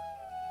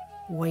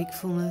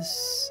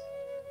 wakefulness,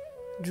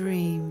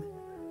 dream,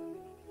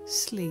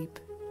 sleep,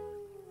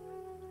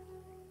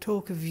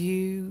 talk of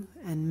you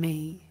and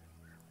me,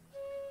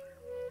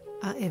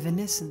 are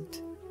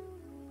evanescent,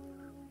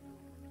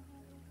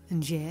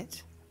 and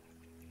yet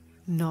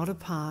not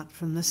apart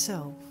from the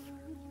self.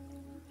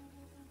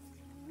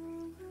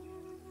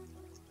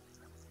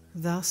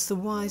 Thus the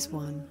wise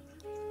one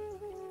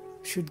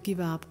should give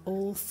up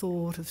all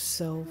thought of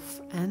self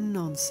and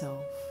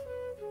non-self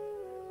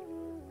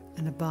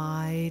and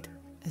abide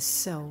as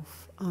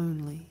self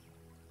only.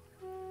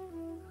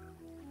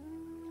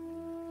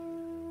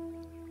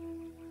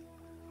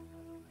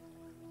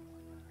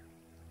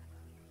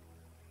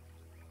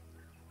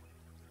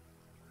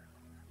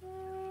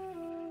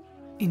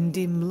 In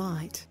dim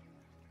light,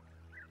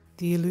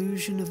 the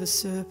illusion of a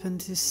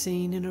serpent is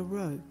seen in a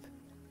rope,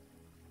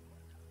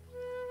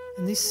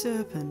 and this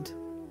serpent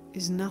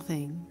is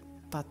nothing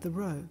but the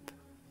rope.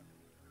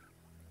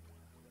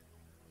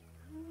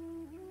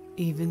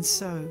 Even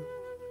so,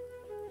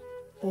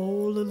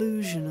 all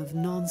illusion of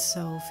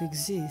non-self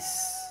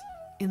exists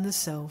in the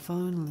self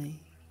only.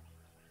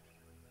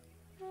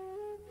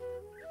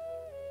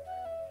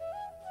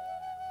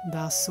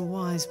 Thus the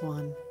wise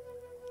one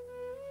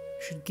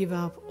should give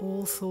up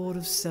all thought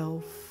of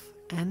self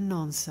and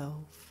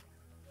non-self,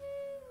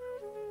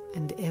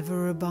 and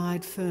ever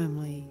abide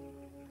firmly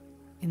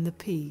in the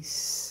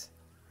peace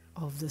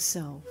of the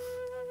self.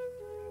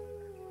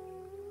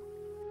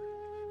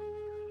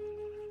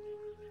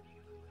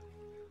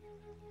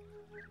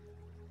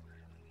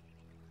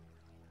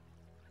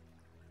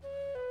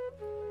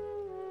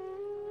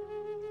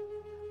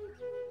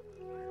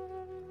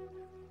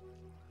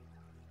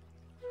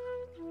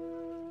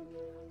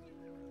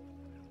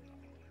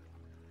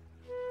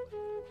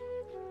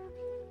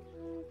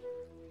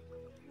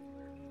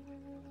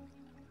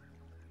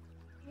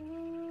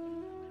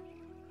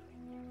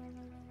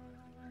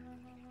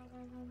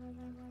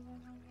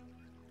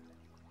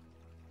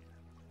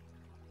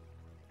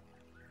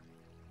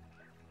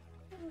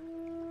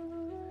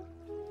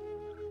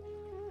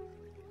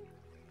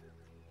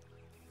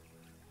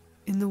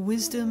 In the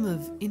wisdom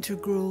of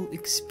integral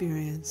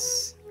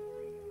experience,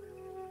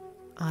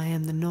 I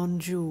am the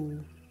non-dual,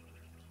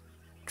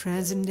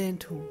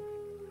 transcendental,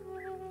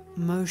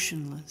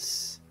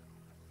 motionless,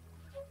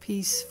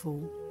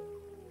 peaceful,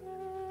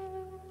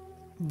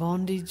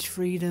 bondage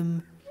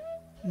freedom,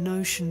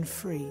 notion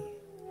free,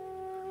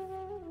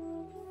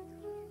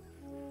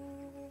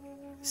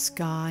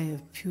 sky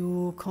of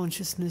pure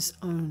consciousness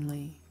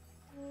only.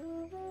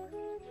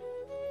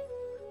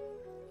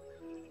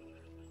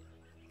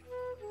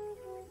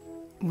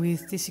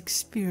 With this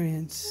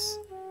experience,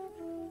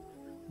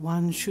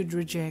 one should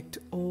reject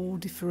all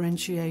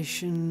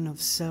differentiation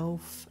of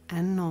self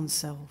and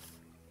non-self,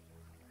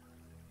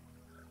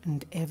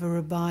 and ever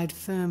abide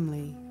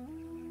firmly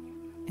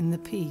in the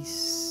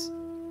peace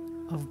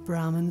of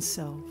Brahman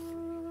self.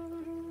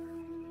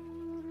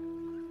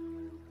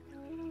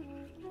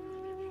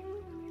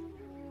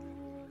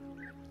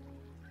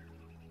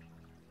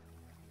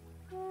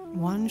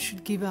 one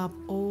should give up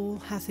all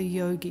hatha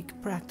yogic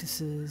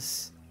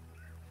practices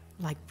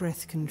like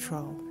breath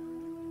control,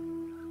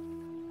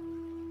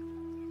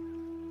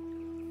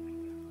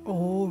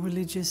 all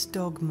religious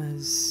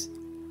dogmas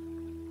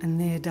and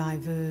their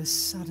diverse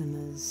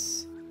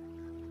sadhanas,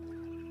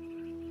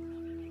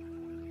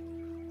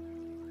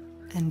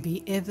 and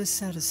be ever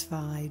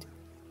satisfied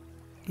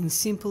in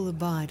simple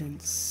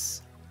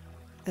abidance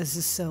as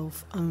the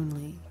self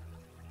only.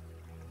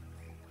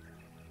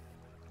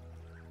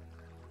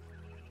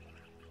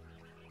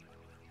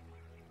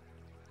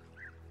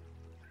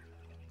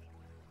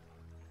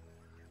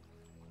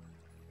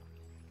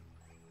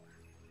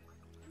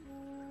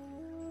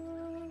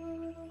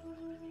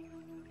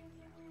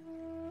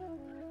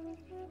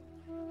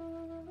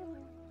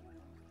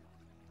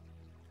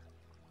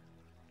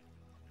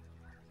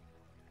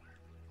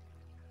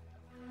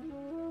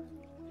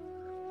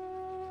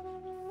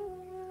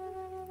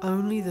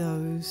 Only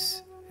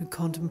those who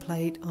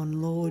contemplate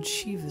on Lord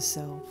Shiva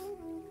self,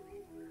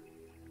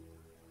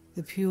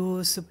 the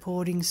pure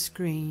supporting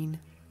screen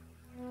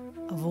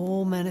of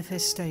all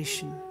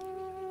manifestation,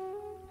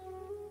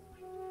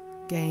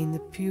 gain the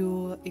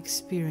pure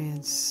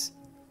experience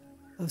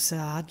of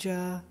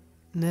Sahaja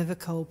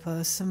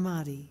Nirvikalpa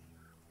Samadhi.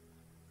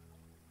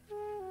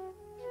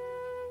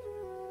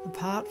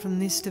 Apart from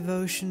this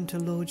devotion to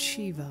Lord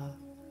Shiva,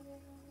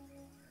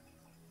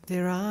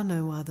 there are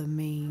no other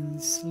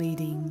means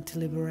leading to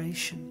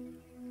liberation.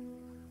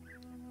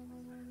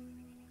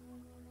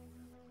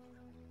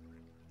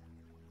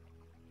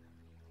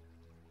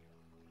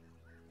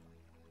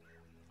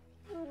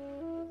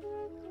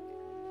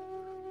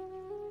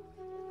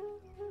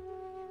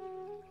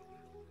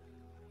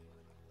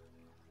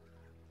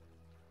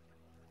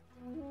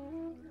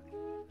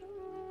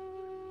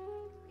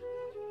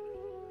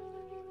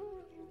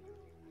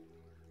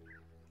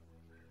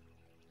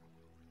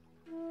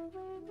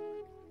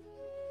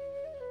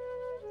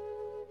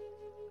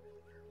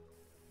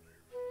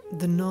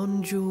 The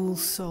non-dual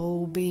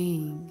soul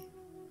being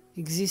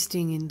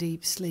existing in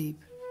deep sleep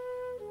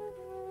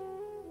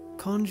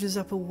conjures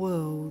up a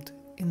world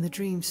in the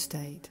dream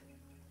state.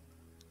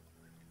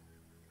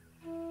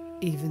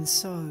 Even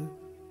so,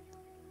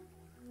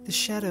 the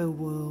shadow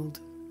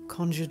world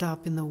conjured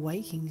up in the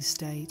waking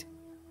state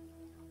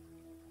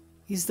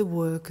is the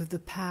work of the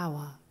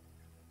power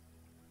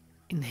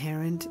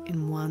inherent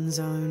in one's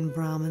own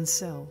Brahman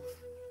self.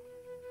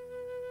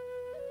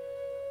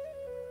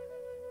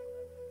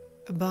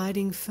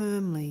 Abiding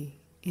firmly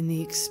in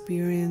the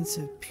experience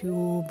of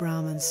pure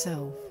Brahman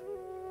self,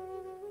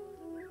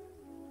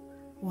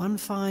 one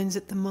finds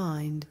that the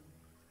mind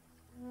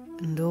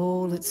and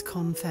all its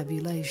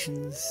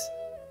confabulations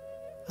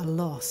are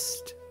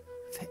lost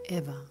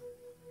forever.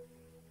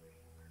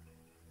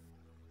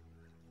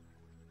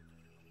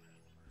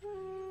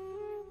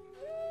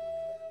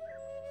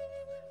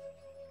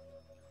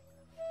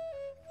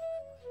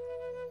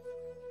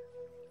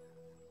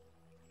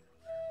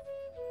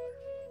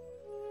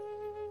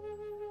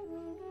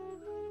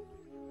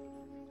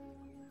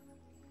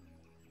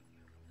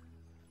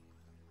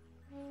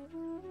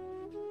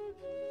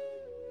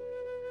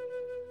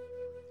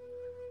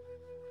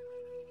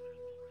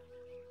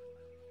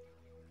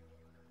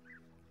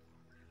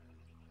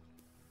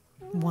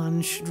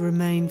 One should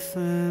remain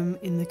firm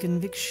in the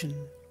conviction,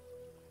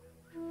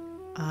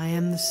 I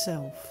am the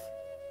self,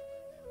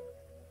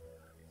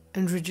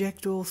 and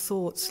reject all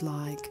thoughts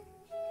like,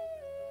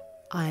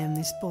 I am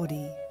this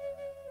body,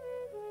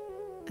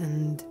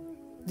 and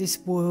this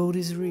world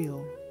is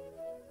real.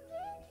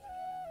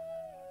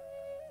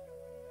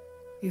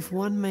 If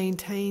one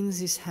maintains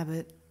this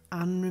habit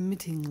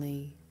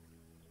unremittingly,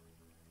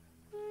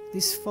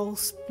 this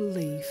false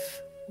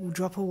belief will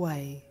drop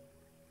away,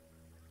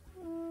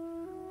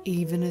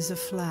 even as a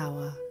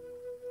flower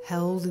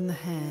held in the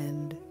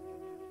hand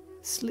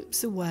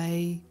slips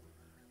away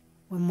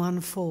when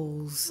one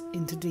falls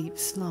into deep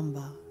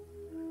slumber.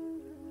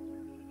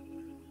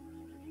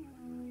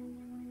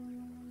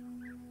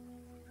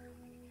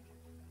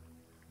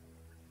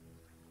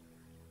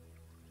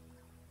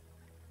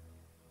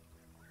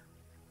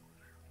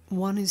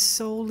 One is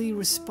solely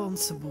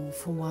responsible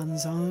for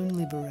one's own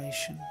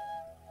liberation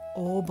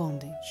or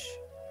bondage,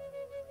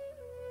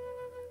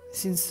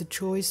 since the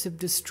choice of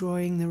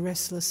destroying the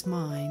restless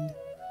mind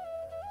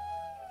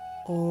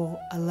or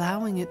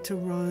allowing it to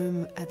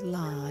roam at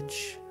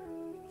large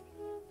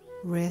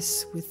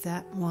rests with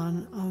that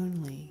one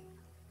only.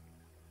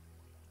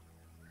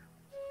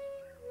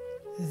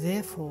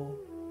 Therefore,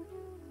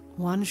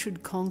 one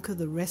should conquer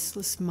the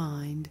restless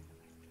mind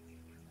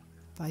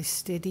by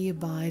steady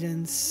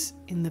abidance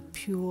in the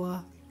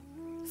pure,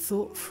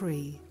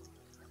 thought-free,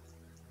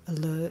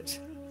 alert,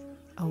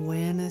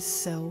 awareness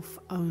self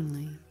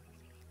only.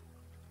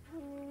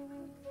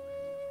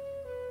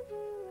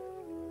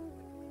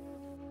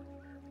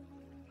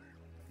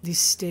 This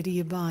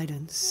steady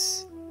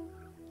abidance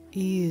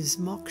is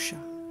moksha.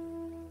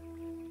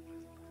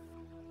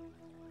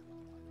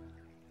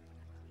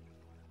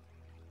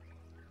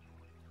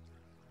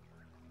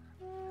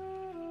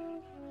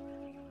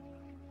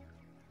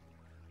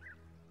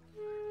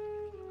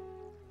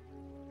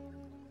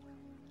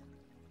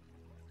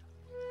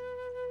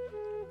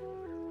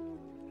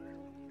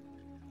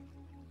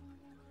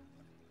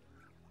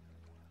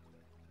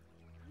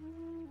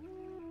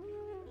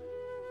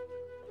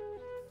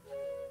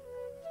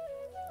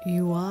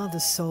 You are the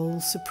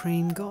sole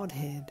supreme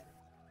Godhead,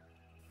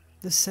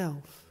 the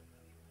Self.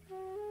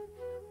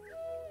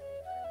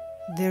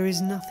 There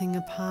is nothing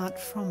apart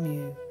from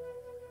you.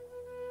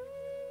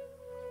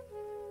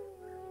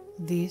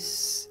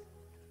 This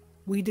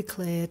we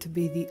declare to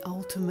be the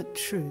ultimate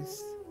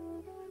truth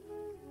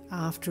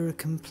after a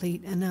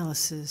complete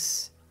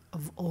analysis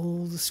of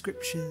all the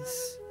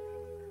scriptures.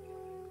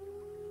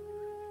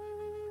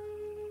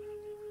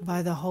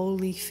 By the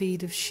holy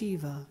feet of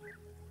Shiva,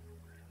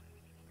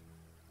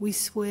 we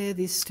swear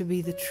this to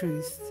be the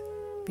truth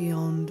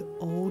beyond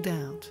all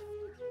doubt.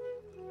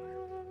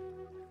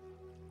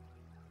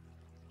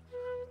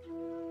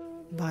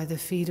 By the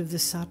feet of the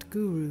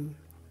Satguru,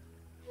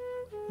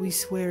 we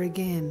swear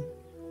again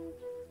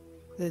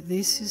that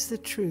this is the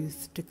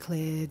truth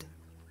declared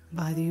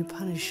by the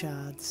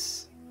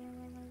Upanishads.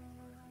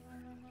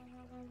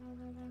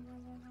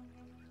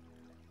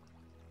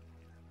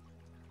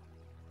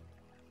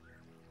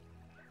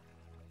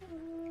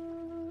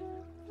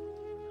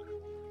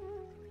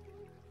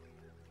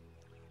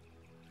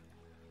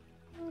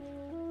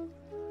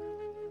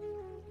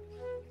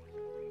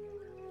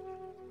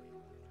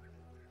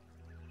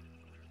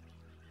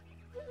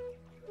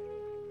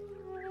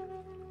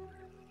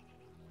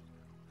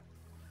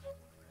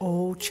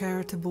 All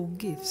charitable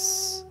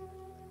gifts,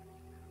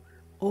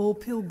 all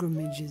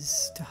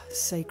pilgrimages to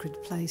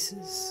sacred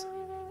places,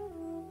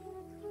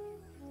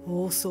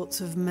 all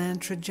sorts of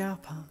mantra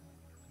japa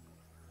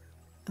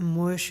and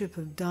worship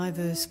of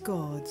diverse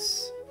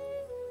gods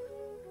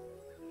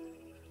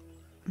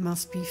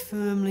must be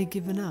firmly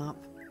given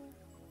up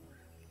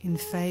in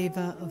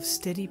favour of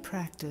steady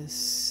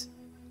practice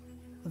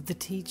of the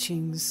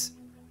teachings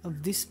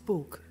of this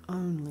book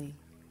only.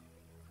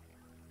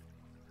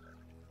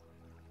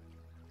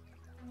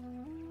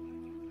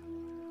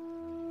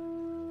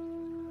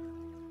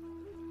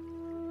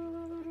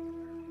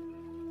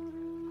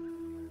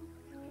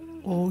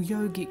 All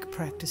yogic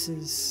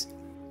practices,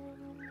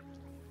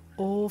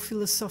 all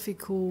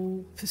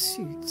philosophical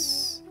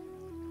pursuits,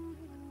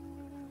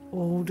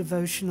 all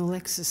devotional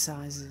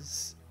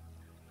exercises,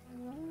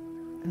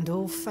 and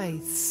all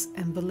faiths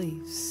and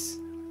beliefs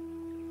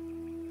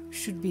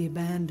should be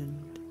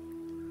abandoned.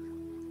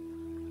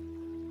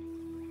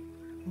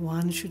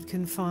 One should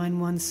confine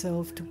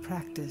oneself to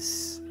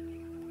practice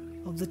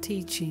of the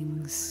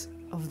teachings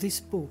of this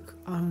book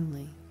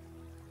only.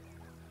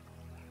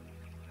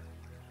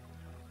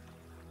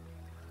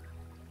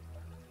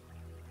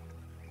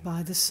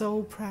 By the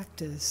sole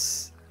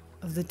practice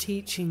of the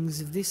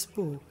teachings of this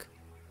book,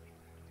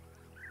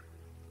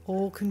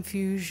 all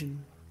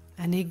confusion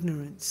and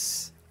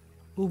ignorance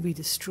will be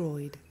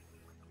destroyed.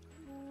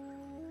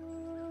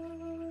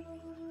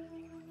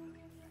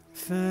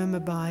 Firm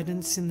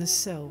abidance in the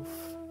Self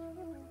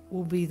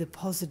will be the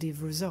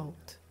positive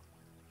result.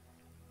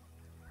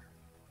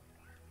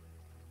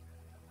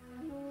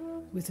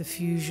 With a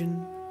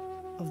fusion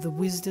of the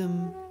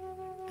wisdom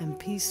and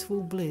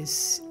peaceful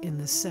bliss in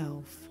the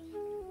Self,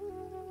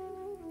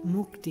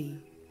 Mukti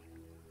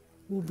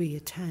will be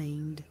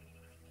attained.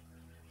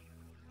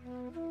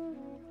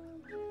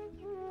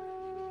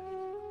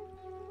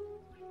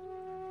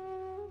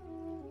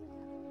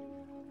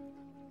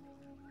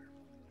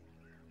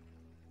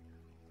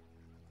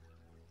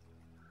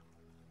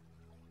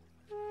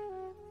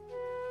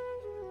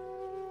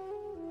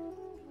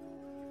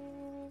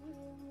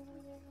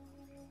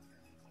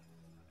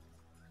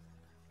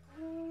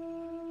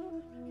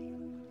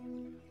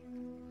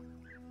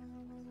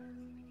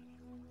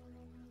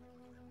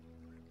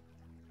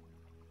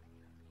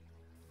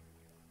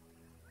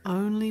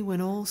 Only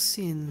when all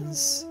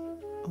sins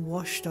are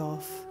washed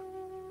off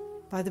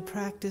by the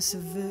practice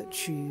of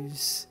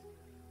virtues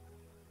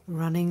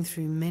running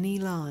through many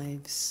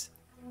lives,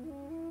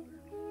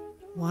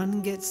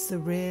 one gets the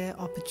rare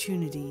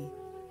opportunity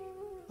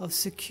of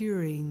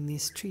securing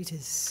this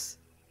treatise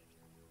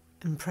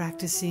and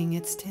practicing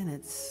its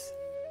tenets.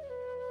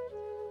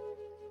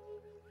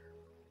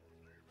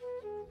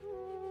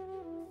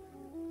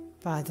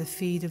 By the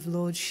feet of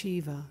Lord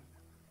Shiva,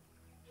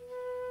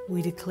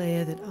 we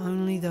declare that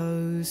only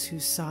those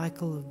whose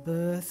cycle of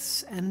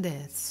births and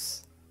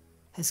deaths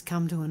has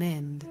come to an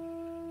end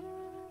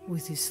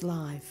with this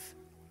life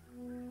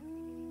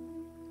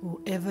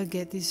will ever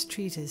get this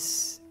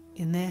treatise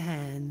in their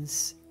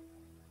hands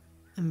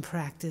and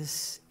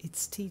practice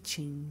its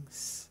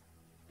teachings.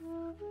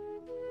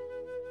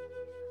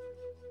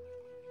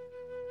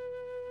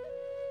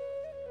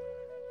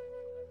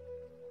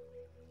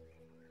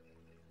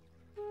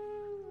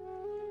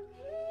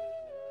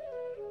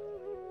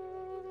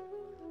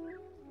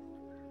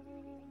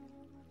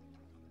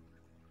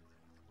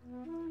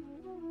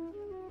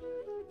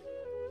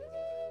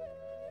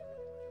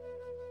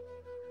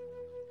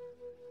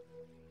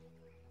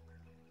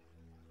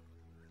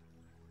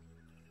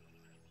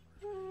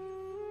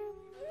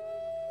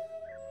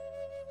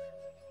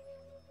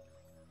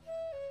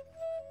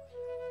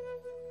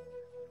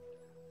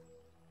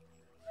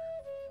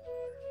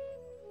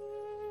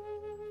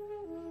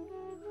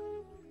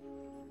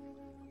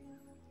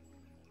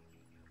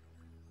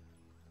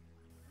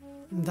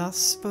 Thus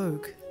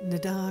spoke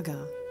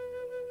Nidagha.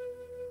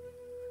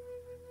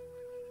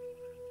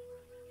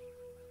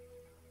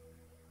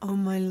 O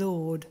my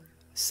Lord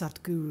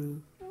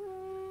Satguru,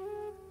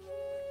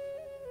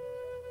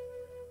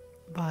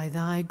 by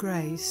thy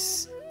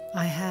grace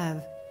I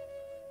have,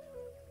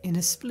 in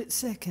a split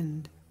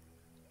second,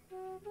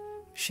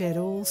 shed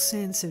all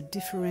sense of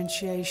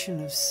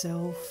differentiation of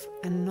self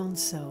and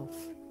non-self.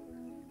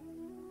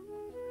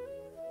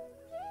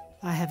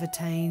 I have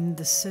attained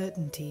the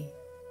certainty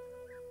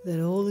that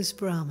all is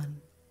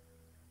Brahman,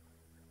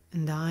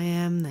 and I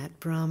am that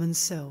Brahman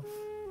self.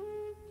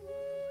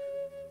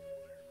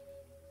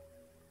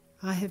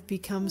 I have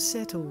become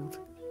settled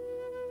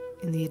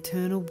in the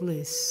eternal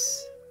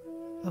bliss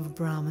of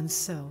Brahman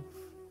self.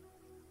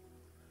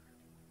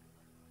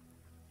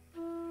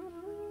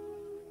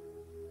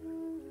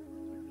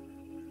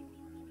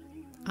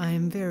 I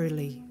am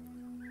verily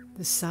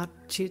the Sat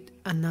Chit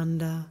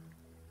Ananda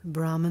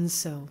Brahman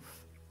self.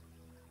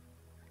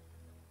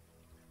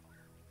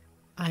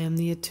 I am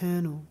the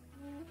eternal,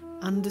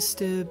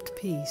 undisturbed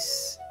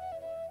peace,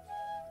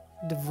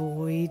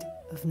 devoid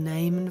of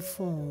name and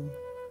form.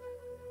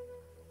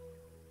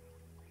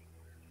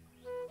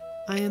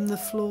 I am the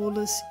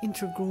flawless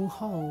integral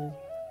whole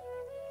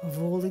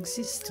of all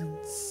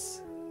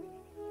existence.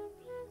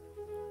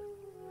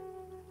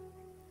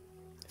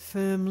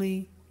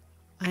 Firmly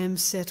I am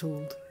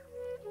settled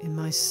in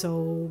my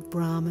soul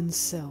Brahman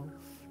self.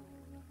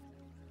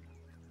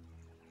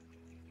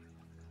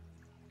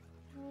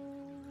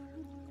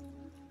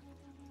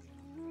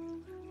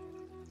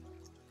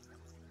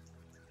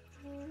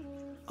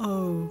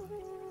 Oh,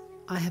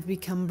 I have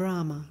become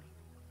Brahma,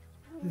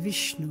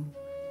 Vishnu,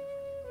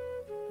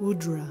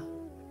 Rudra,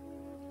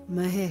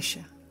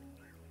 Mahesha,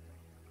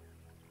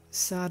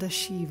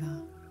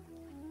 Sadashiva,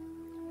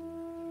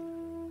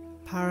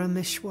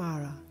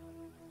 Parameshwara,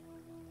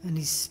 and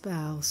his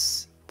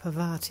spouse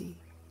Parvati,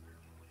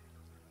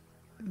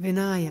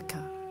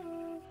 Vinayaka,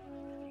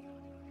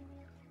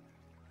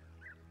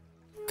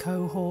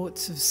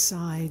 cohorts of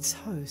sides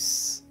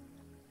hosts,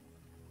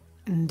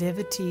 and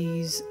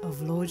devotees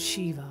of Lord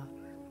Shiva,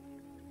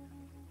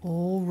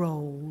 all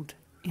rolled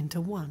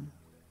into one.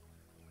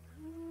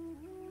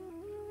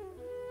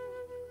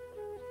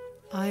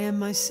 I am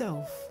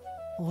myself,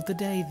 all the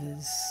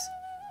Devas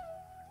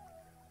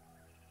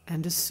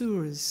and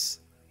Asuras,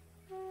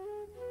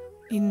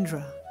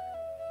 Indra,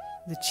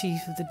 the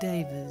chief of the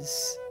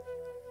Devas,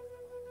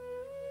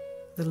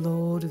 the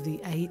lord of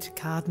the 8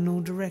 cardinal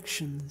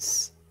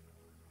directions,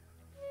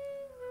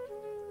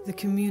 the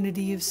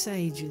community of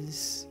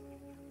sages,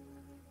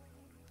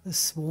 the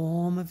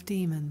swarm of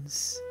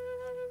demons,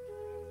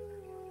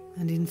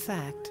 and in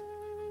fact,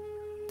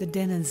 the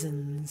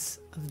denizens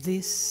of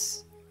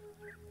this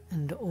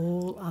and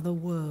all other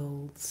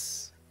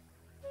worlds.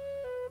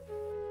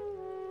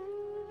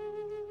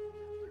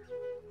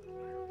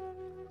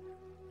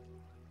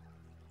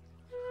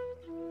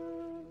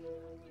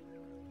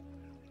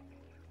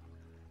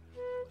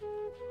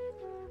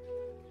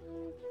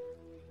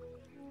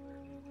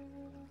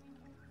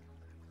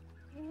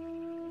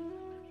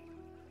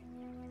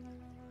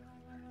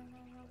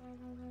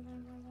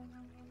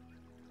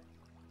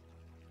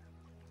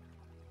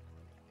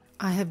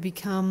 I have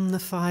become the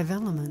 5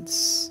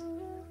 elements,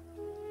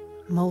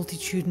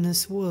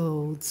 multitudinous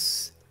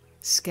worlds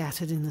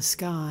scattered in the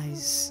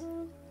skies,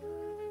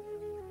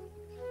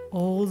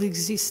 all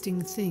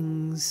existing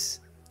things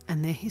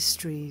and their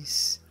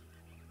histories,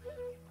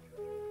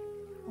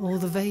 all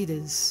the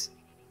Vedas,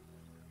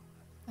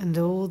 and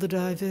all the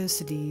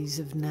diversities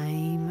of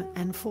name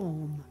and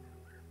form.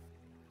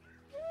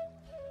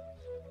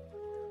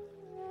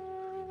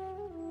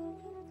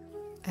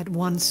 At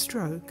one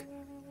stroke,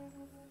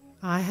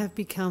 I have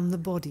become the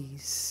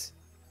bodies,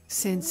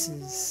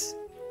 senses,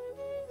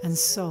 and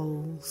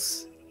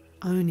souls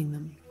owning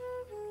them.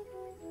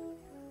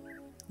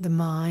 The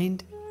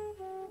mind,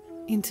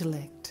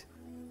 intellect,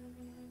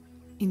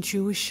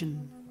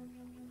 intuition,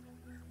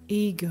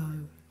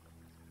 ego,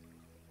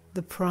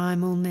 the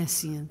primal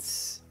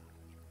nescience,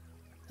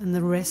 and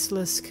the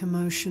restless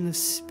commotion of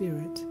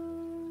spirit,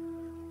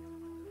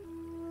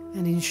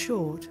 and in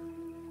short,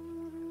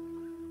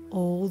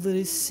 all that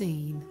is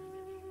seen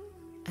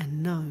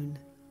and known.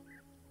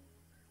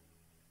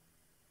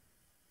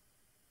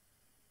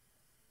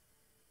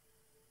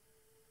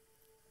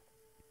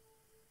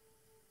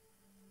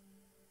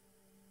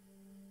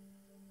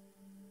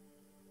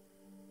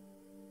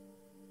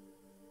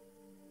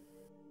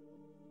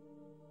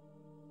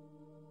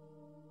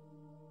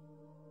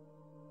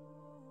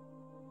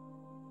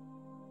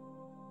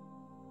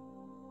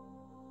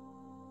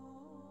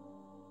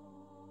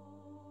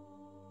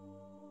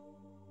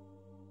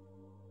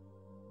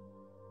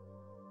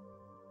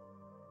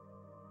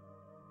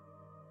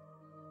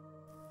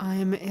 I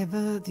am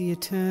ever the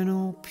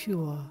eternal,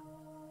 pure,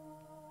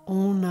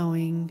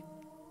 all-knowing,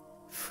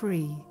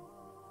 free,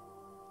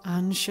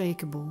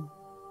 unshakable,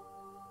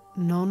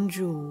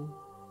 non-dual,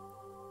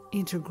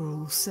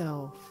 integral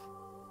self.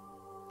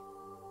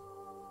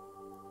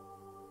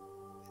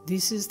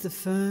 This is the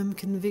firm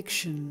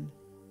conviction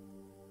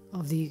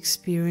of the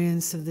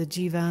experience of the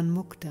Jivan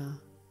Mukta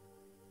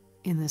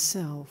in the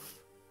self.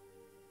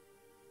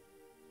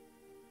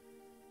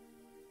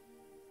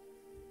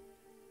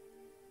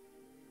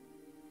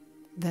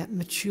 That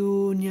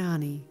mature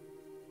jnani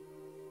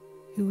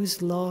who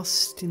is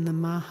lost in the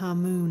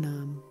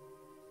Mahamunam,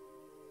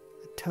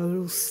 a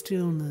total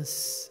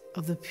stillness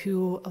of the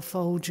pure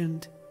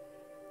effulgent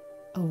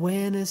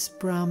awareness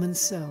Brahman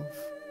self,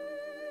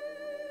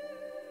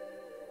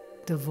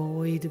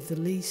 devoid of the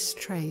least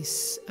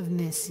trace of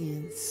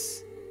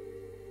nescience,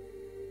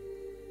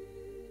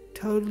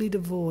 totally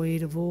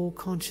devoid of all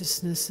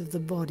consciousness of the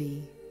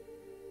body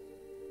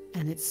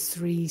and its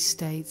three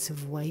states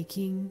of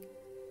waking,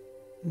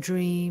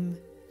 dream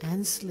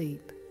and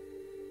sleep.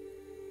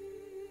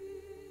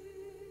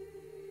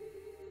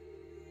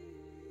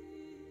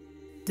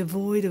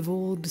 Devoid of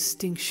all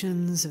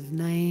distinctions of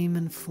name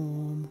and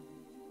form,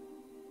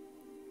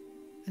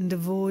 and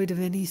devoid of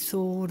any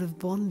thought of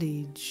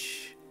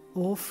bondage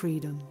or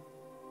freedom,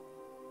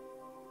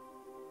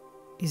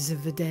 is a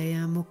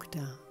Videya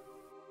Mukta.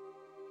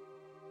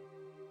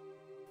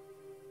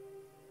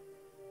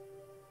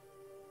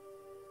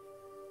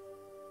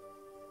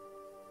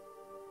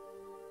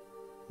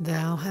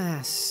 Thou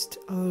hast,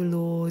 O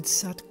Lord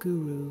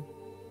Satguru,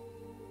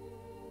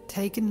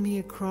 taken me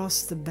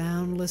across the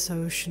boundless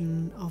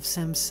ocean of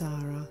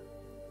samsara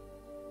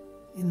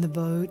in the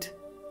boat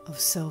of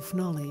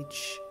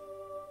self-knowledge.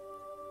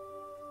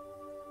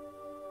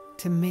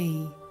 To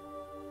me,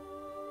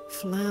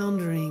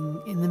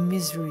 floundering in the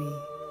misery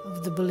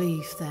of the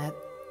belief that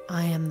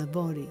I am the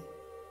body,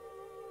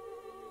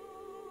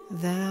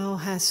 thou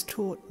hast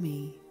taught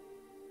me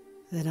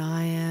that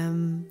I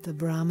am the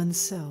Brahman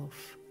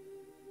self,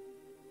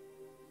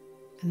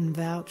 and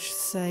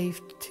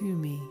vouchsafed to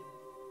me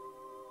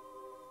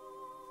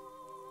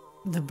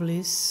the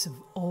bliss of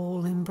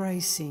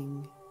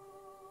all-embracing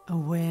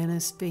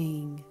awareness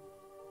being.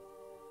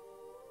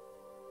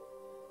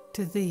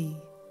 To thee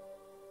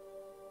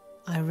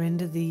I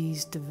render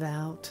these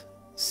devout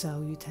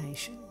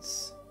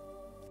salutations.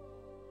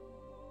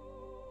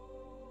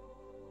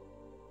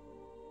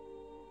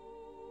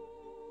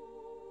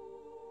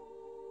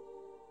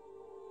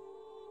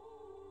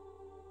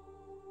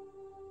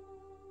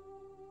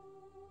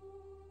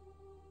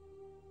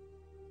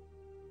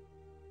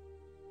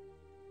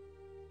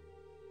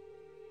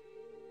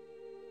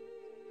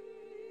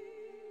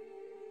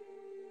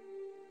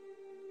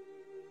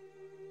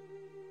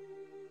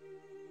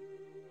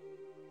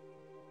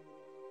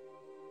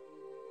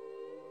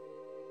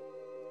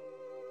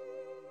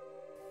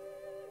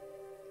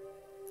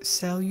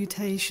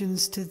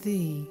 Salutations to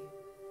thee,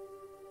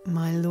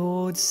 my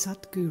Lord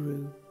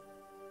Satguru.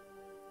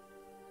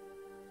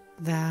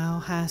 Thou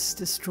hast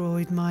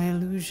destroyed my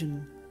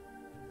illusion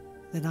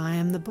that I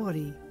am the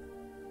body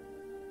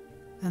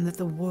and that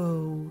the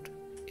world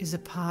is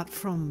apart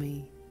from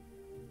me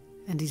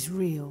and is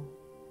real.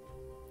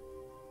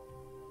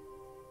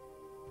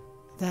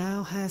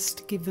 Thou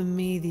hast given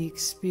me the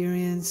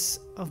experience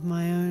of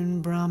my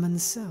own Brahman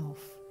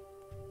self.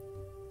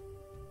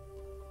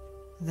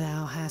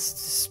 Thou hast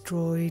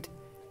destroyed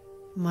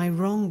my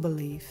wrong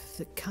belief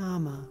that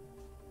karma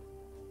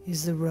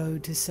is the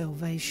road to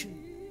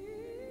salvation,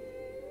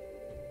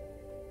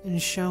 and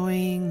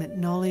showing that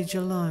knowledge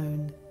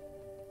alone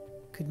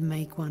could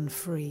make one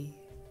free.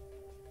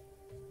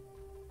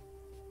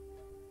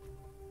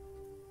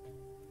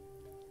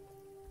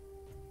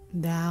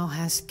 Thou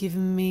hast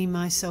given me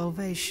my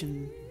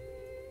salvation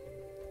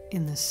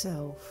in the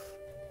self.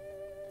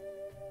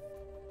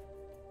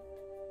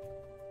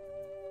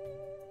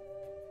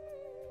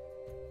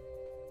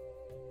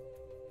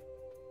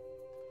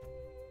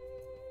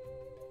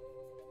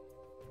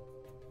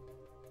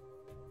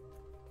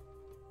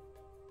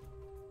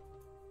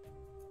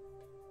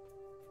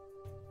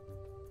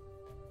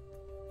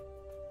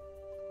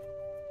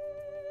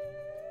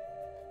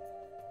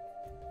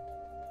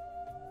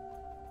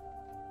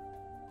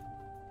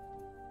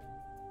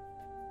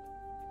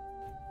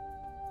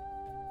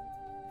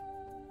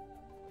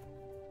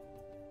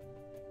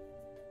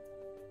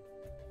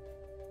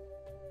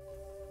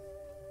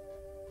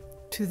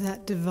 To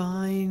that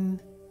divine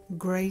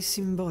grace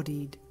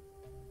embodied,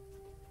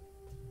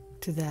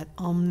 to that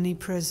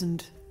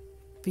omnipresent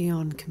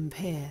beyond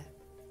compare,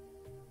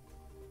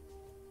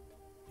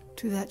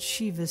 to that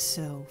Shiva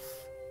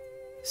self,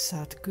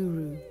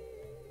 Satguru,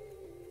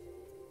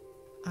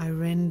 I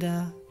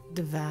render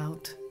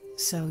devout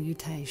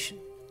salutation.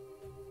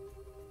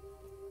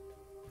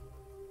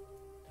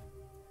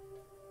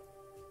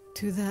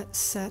 To that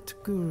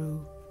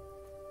Satguru,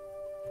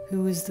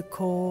 who is the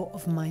core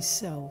of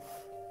myself,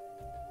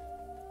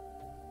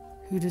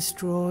 who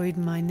destroyed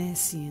my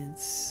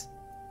nescience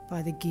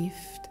by the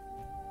gift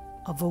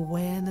of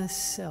awareness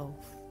self.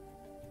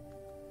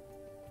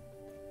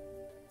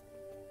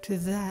 To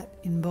that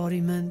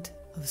embodiment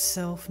of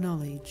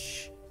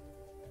self-knowledge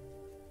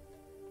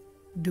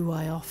do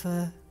I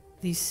offer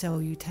these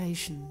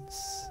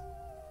salutations.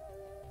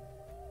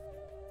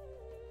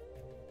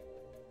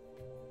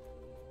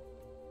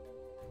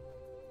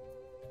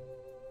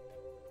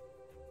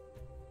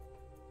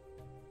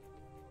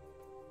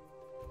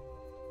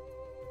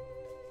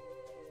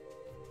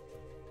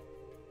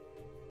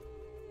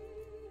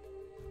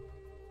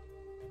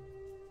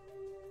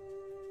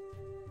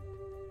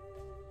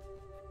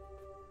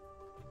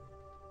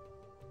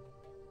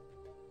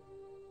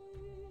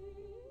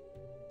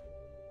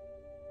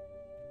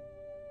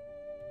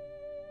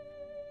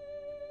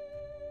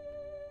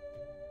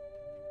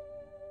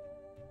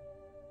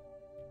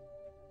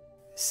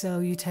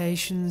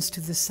 Salutations to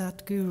the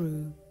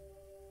Satguru,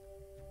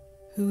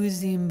 who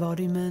is the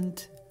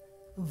embodiment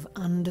of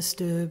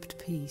undisturbed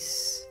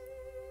peace,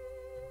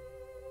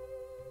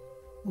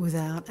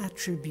 without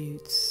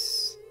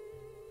attributes,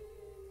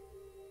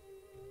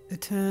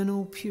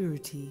 eternal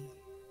purity,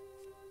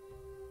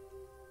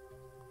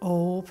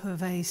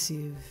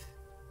 all-pervasive,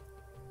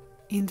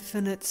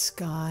 infinite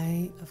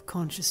sky of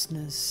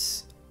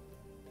consciousness,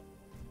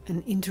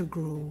 and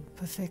integral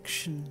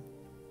perfection.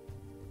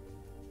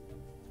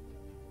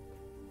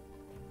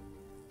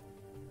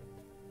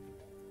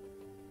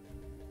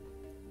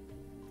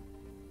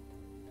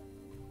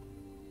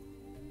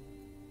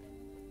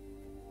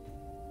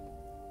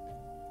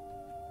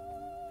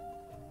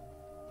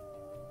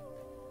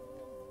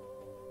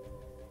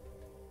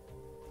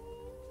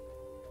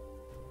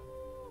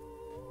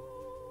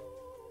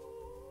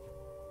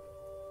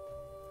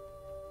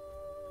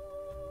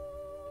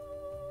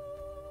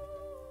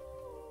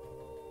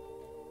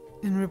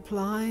 In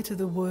reply to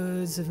the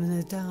words of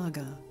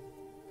Nadaga,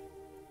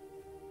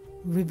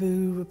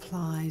 Ribhu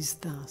replies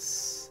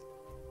thus: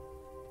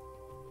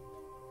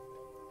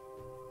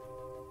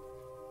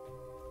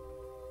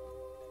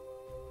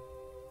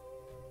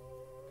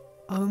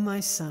 O my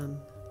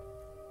son,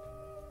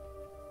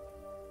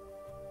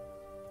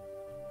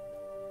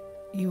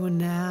 you are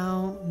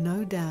now,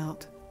 no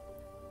doubt,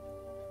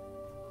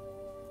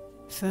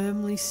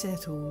 firmly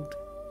settled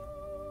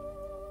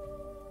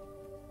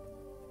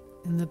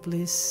in the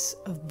bliss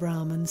of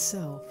Brahman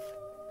self.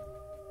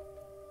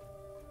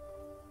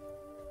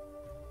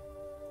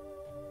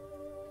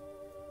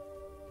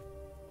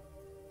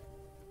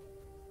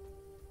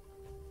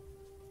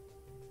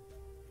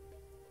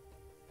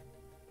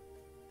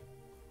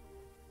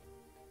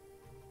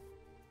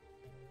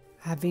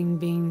 Having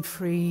been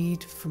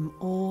freed from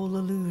all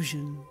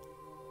illusion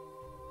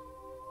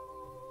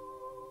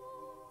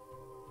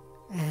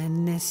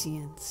and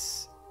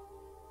nescience,